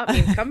pour moi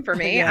means come for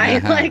me.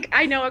 Yeah.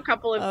 I know a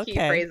couple of key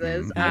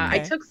phrases. I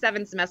took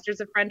 7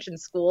 semesters of French in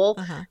school,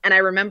 and I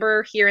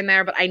remember here and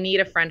there, but I need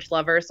a French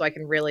lover so I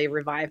can really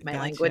revive my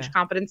language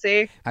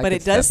competency. But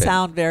it does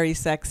sound very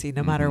sexy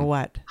no matter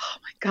what. Oh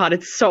my God,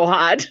 it's so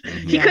hot.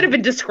 He could have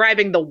been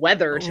describing the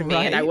weather to me,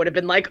 and I would have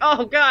been like,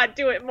 oh God,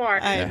 do it more.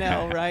 I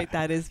know, right?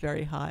 That is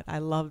very hot. I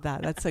love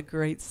that. That's a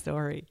great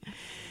story.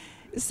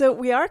 So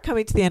we are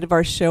coming to the end of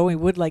our show. We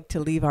would like to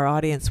leave our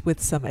audience with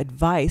some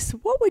advice.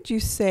 What would you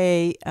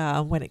say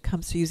when it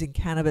comes to using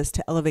cannabis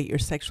to elevate your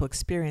sexual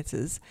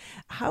experiences?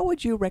 How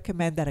would you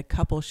recommend that a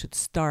couple should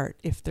start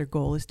if their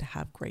goal is to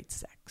have great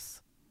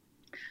sex?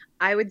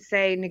 I would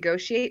say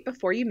negotiate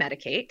before you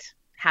medicate.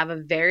 Have a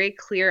very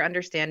clear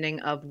understanding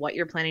of what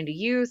you're planning to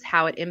use,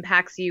 how it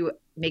impacts you.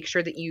 Make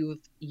sure that you've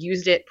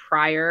used it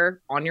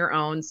prior on your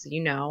own so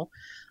you know.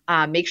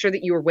 Make sure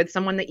that you are with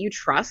someone that you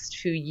trust,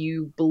 who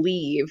you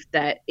believe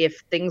that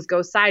if things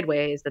go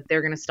sideways, that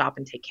they're going to stop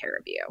and take care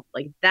of you.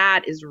 Like,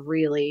 that is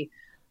really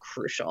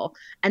crucial.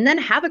 And then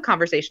have a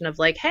conversation of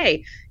like,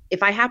 hey,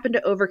 if I happen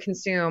to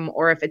overconsume,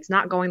 or if it's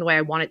not going the way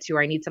I want it to,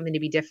 or I need something to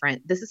be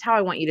different, this is how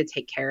I want you to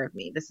take care of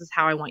me. This is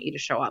how I want you to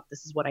show up.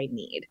 This is what I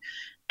need.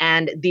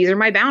 And these are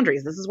my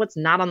boundaries. This is what's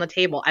not on the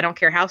table. I don't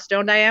care how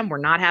stoned I am. We're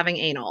not having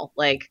anal.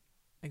 Like,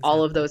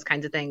 all of those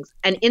kinds of things.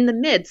 And in the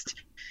midst,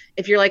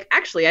 if you're like,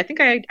 actually, I think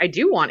I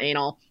do want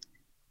anal,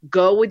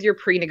 go with your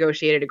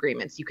pre-negotiated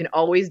agreements. You can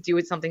always do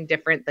it something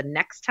different the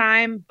next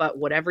time, but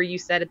whatever you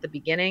said at the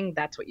beginning,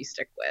 that's what you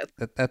stick with.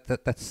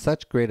 That's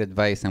such great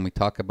advice, and we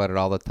talk about it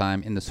all the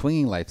time in the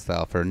swinging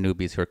lifestyle for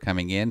newbies who are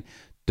coming in.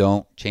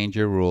 Don't change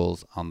your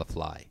rules on the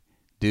fly.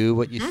 Do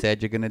what you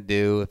said you're going to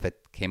do. If it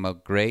came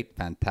out great,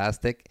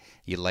 fantastic.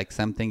 You like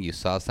something, you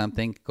saw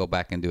something, go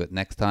back and do it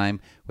next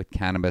time. With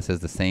cannabis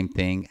is the same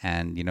thing.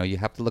 And, you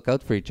have to look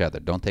out for each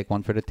other. Don't take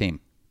one for the team.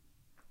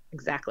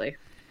 Exactly.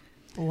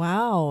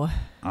 Wow.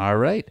 All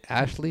right.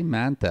 Ashley,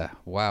 Manta.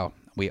 Wow.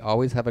 We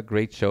always have a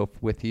great show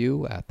with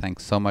you.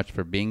 Thanks so much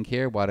for being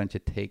here. Why don't you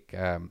take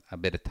a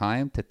bit of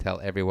time to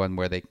tell everyone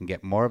where they can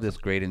get more of this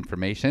great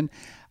information,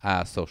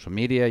 social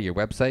media, your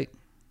website?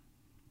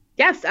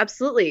 Yes,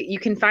 absolutely. You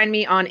can find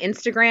me on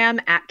Instagram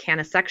at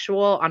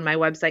CannaSexual, on my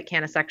website,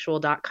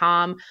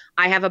 CannaSexual.com.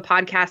 I have a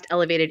podcast,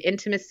 Elevated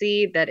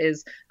Intimacy, that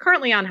is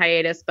currently on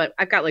hiatus, but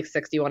I've got like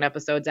 61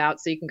 episodes out,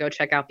 so you can go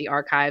check out the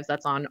archives.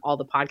 That's on all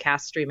the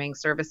podcast streaming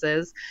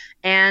services.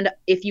 And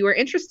if you are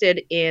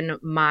interested in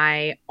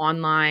my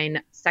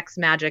online sex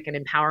magic and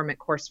empowerment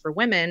course for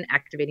women,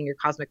 Activating Your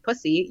Cosmic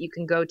Pussy, you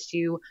can go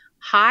to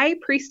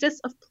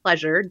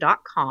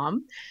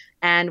highpriestessofpleasure.com.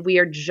 And we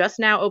are just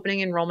now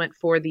opening enrollment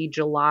for the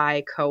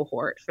July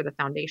cohort for the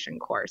foundation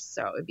course.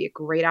 So it'd be a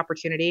great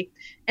opportunity.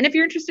 And if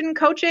you're interested in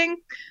coaching,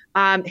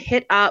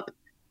 hit up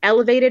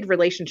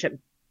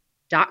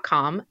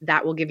elevatedrelationship.com.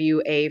 That will give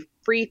you a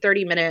free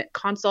 30-minute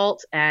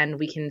consult, and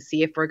we can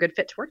see if we're a good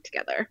fit to work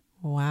together.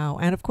 Wow.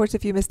 And of course,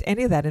 if you missed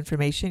any of that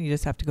information, you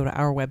just have to go to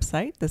our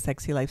website,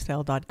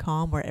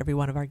 thesexylifestyle.com, where every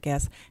one of our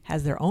guests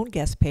has their own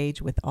guest page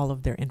with all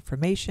of their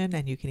information,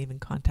 and you can even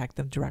contact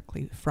them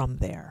directly from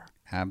there.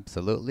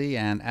 Absolutely.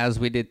 And as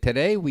we did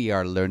today, we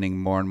are learning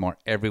more and more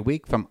every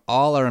week from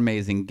all our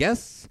amazing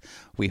guests.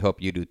 We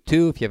hope you do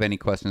too. If you have any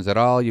questions at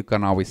all, you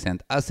can always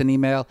send us an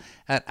email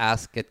at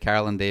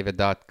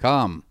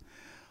ask@carolanddavid.com.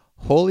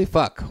 Holy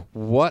fuck,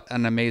 what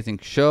an amazing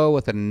show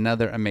with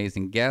another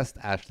amazing guest.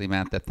 Ashley,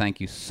 Manta,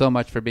 thank you so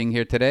much for being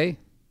here today.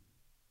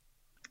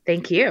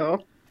 Thank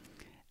you.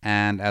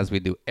 And as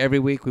we do every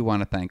week, we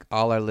want to thank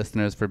all our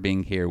listeners for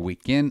being here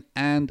week in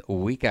and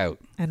week out.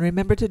 And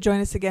remember to join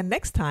us again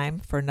next time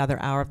for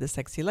another hour of The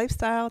Sexy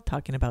Lifestyle,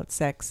 talking about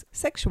sex,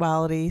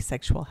 sexuality,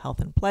 sexual health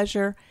and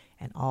pleasure,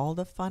 and all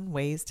the fun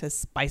ways to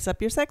spice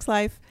up your sex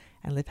life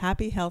and live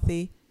happy,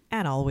 healthy,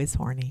 and always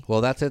horny.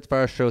 Well, that's it for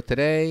our show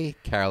today.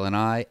 Carol and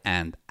I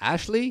and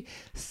Ashley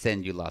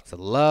send you lots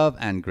of love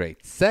and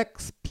great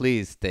sex.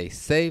 Please stay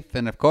safe.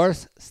 And of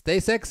course,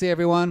 stay sexy,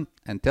 everyone.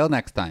 Until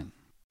next time.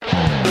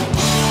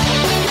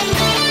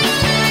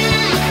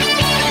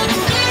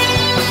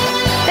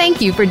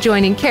 Thank you for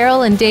joining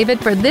Carol and David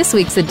for this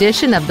week's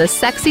edition of The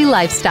Sexy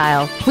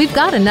Lifestyle. We've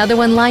got another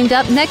one lined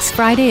up next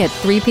Friday at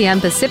 3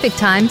 p.m. Pacific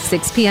Time,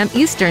 6 p.m.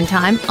 Eastern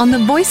Time on the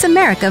Voice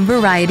America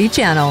Variety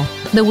Channel.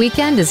 The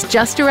weekend is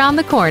just around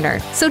the corner,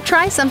 so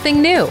try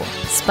something new,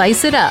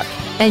 spice it up,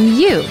 and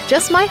you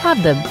just might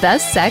have the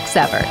best sex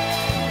ever.